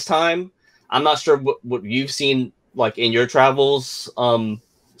visited this time, I'm not sure what you've seen like in your travels,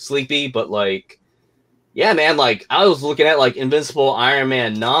 Sleepy, but like, yeah, man, like I was looking at like Invincible Iron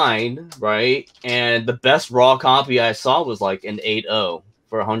Man 9, right? And the best raw copy I saw was like an 8.0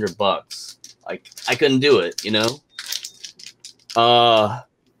 for $100. Like I couldn't do it, you know? I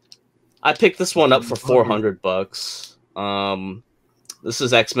picked this one up for $400. This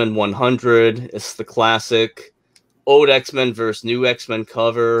is X-Men 100. It's the classic old X-Men versus new X-Men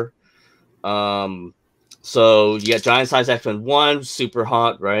cover. So you got Giant Size X-Men 1, super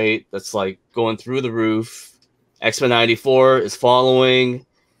hot, right? That's like going through the roof. X-Men 94 is following.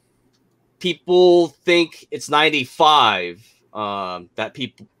 People think it's 95 that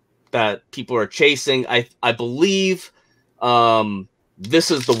people are chasing. I believe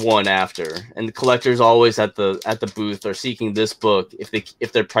this is the one after, and the collectors always at the booth are seeking this book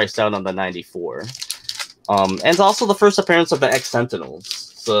if they're priced out on the 94. And it's also the first appearance of the X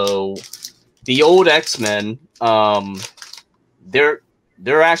Sentinels. So the old X-Men, they're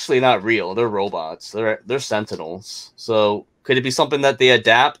actually not real. They're robots. They're Sentinels. So could it be something that they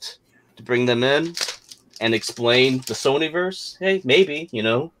adapt to bring them in and explain the Sonyverse? Hey, maybe, you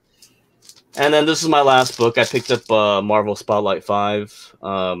know. And then this is my last book. I picked up Marvel Spotlight 5.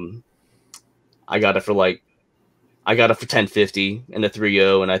 I got it for $10.50 in a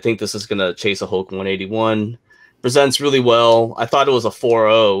 3.0, and I think this is gonna chase a Hulk 181. Presents really well. I thought it was a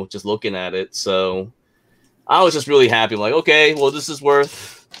 4.0 just looking at it, so I was just really happy. Like, okay, well, this is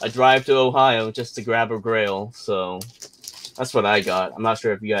worth a drive to Ohio just to grab a Grail. So that's what I got. I'm not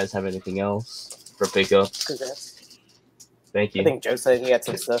sure if you guys have anything else for pickups. Congrats. Thank you. I think Joe said he had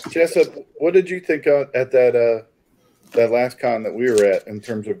some stuff. Jessup, what did you think at that last con that we were at in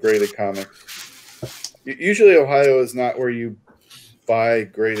terms of graded comics? Usually Ohio is not where you buy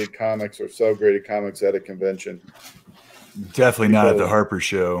graded comics or sell graded comics at a convention. Definitely not at the Harper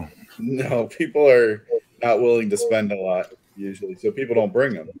show. No, people are not willing to spend a lot. usually, so people don't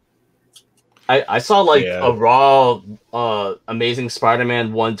bring them. I saw like Yeah. a raw Amazing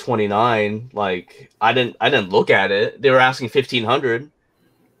Spider-Man 129. Like I didn't look at it. They were asking 1,500.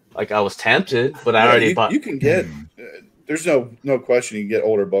 Like I was tempted, but I already bought. You can get. There's no question you can get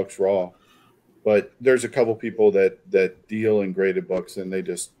older books raw, but there's a couple people that deal in graded books and they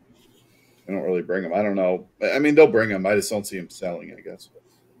don't really bring them. I don't know. I mean, they'll bring them. I just don't see them selling, I guess.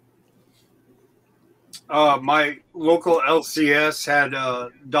 My local LCS had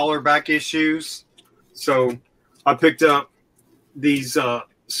dollar back issues, so I picked up these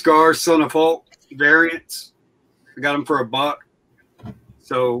Scar Son of Hulk variants. I got them for $1.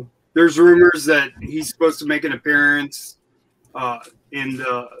 So there's rumors that he's supposed to make an appearance in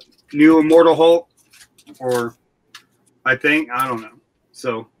the new Immortal Hulk, or I don't know.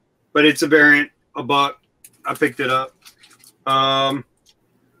 So, but it's a variant, $1. I picked it up.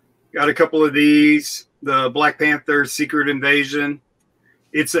 Got a couple of these. The Black Panther Secret Invasion.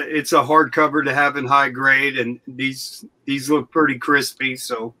 It's a hardcover to have in high grade, and these look pretty crispy,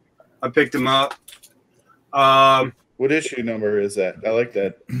 so I picked them up. What issue number is that? I like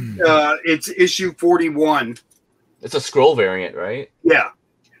that. It's issue 41. It's a scroll variant, right? Yeah.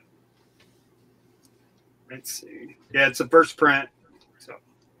 Let's see. Yeah, it's a first print. So,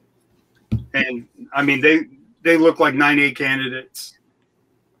 and I mean they look like 9A candidates.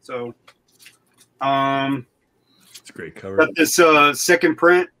 So, It's a great cover. got this second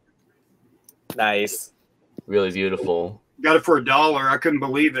print. Nice. Really beautiful. Got it for $1. I couldn't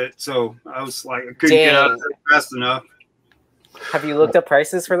believe it. So I was like, I couldn't get out of there fast enough. Have you looked up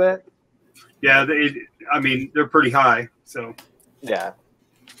prices for that? Yeah, they're pretty high. So Yeah.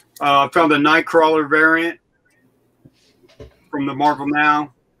 I found a Nightcrawler variant from the Marvel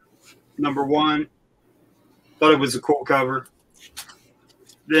Now, #1. Thought it was a cool cover.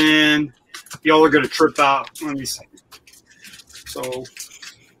 Then y'all are gonna trip out. Let me see. So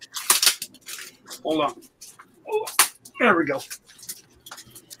hold on. There we go.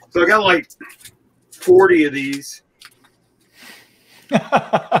 So I got like 40 of these.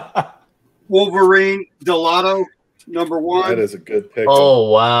 Wolverine Delato, #1. That is a good pick.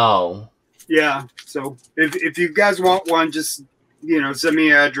 Oh wow. Yeah. So if you guys want one, just send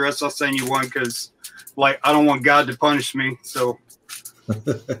me an address. I'll send you one because I don't want God to punish me. So and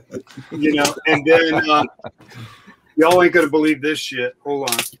then y'all ain't gonna believe this shit. Hold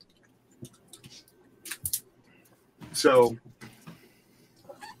on. So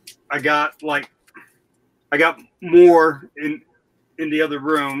I got more in the other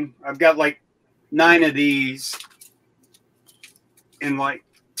room. I've got like 9 of these and like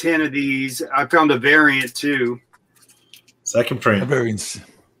 10 of these. I found a variant too. Second print. I've even seen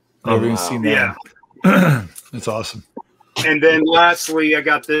that. Yeah. That's awesome. And then lastly, I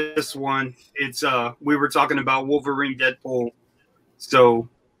got this one. It's we were talking about Wolverine Deadpool. So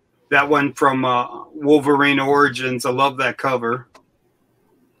that one from Wolverine Origins. I love that cover.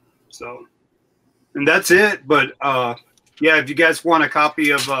 So, and that's it. But yeah, if you guys want a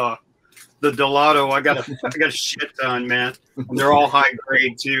copy of the Delato, I got a shit ton, man. And they're all high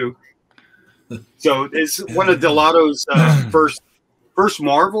grade too. So it's one of Delato's first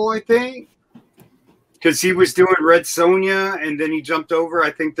Marvel, I think. Because he was doing Red Sonja, and then he jumped over. I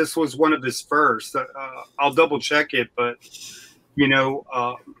think this was one of his first. I'll double check it, but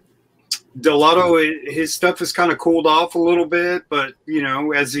Delato, his stuff has kind of cooled off a little bit. But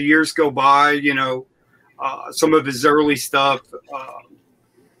as the years go by, some of his early stuff,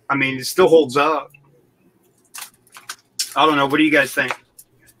 it still holds up. I don't know. What do you guys think?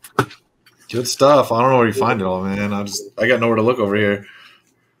 Good stuff. I don't know where you find it all, man. I got nowhere to look over here.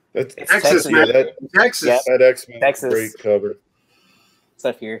 That's Texas, man. Texas. Yeah. That X-Men Texas. great cover.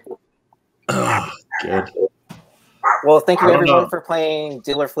 Stuff here. Good. Well, thank you I don't everyone know. for playing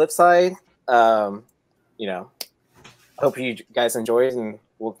Dealer Flipside. Hope you guys enjoyed, and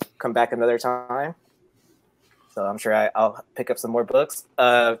we'll come back another time. So I'm sure I'll pick up some more books.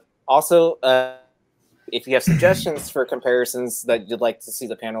 Also, if you have suggestions for comparisons that you'd like to see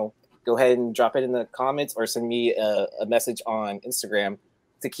the panel, go ahead and drop it in the comments or send me a message on Instagram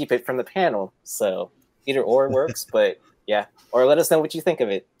to keep it from the panel. So either or works, but yeah, or let us know what you think of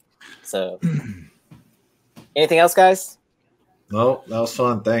it. So anything else, guys? No, that was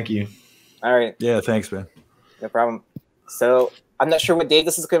fun. Thank you. All right. Yeah, thanks, man. No problem. So I'm not sure what day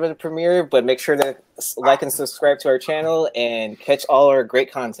this is going to premiere, but make sure to like and subscribe to our channel and catch all our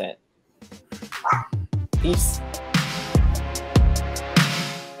great content. Peace.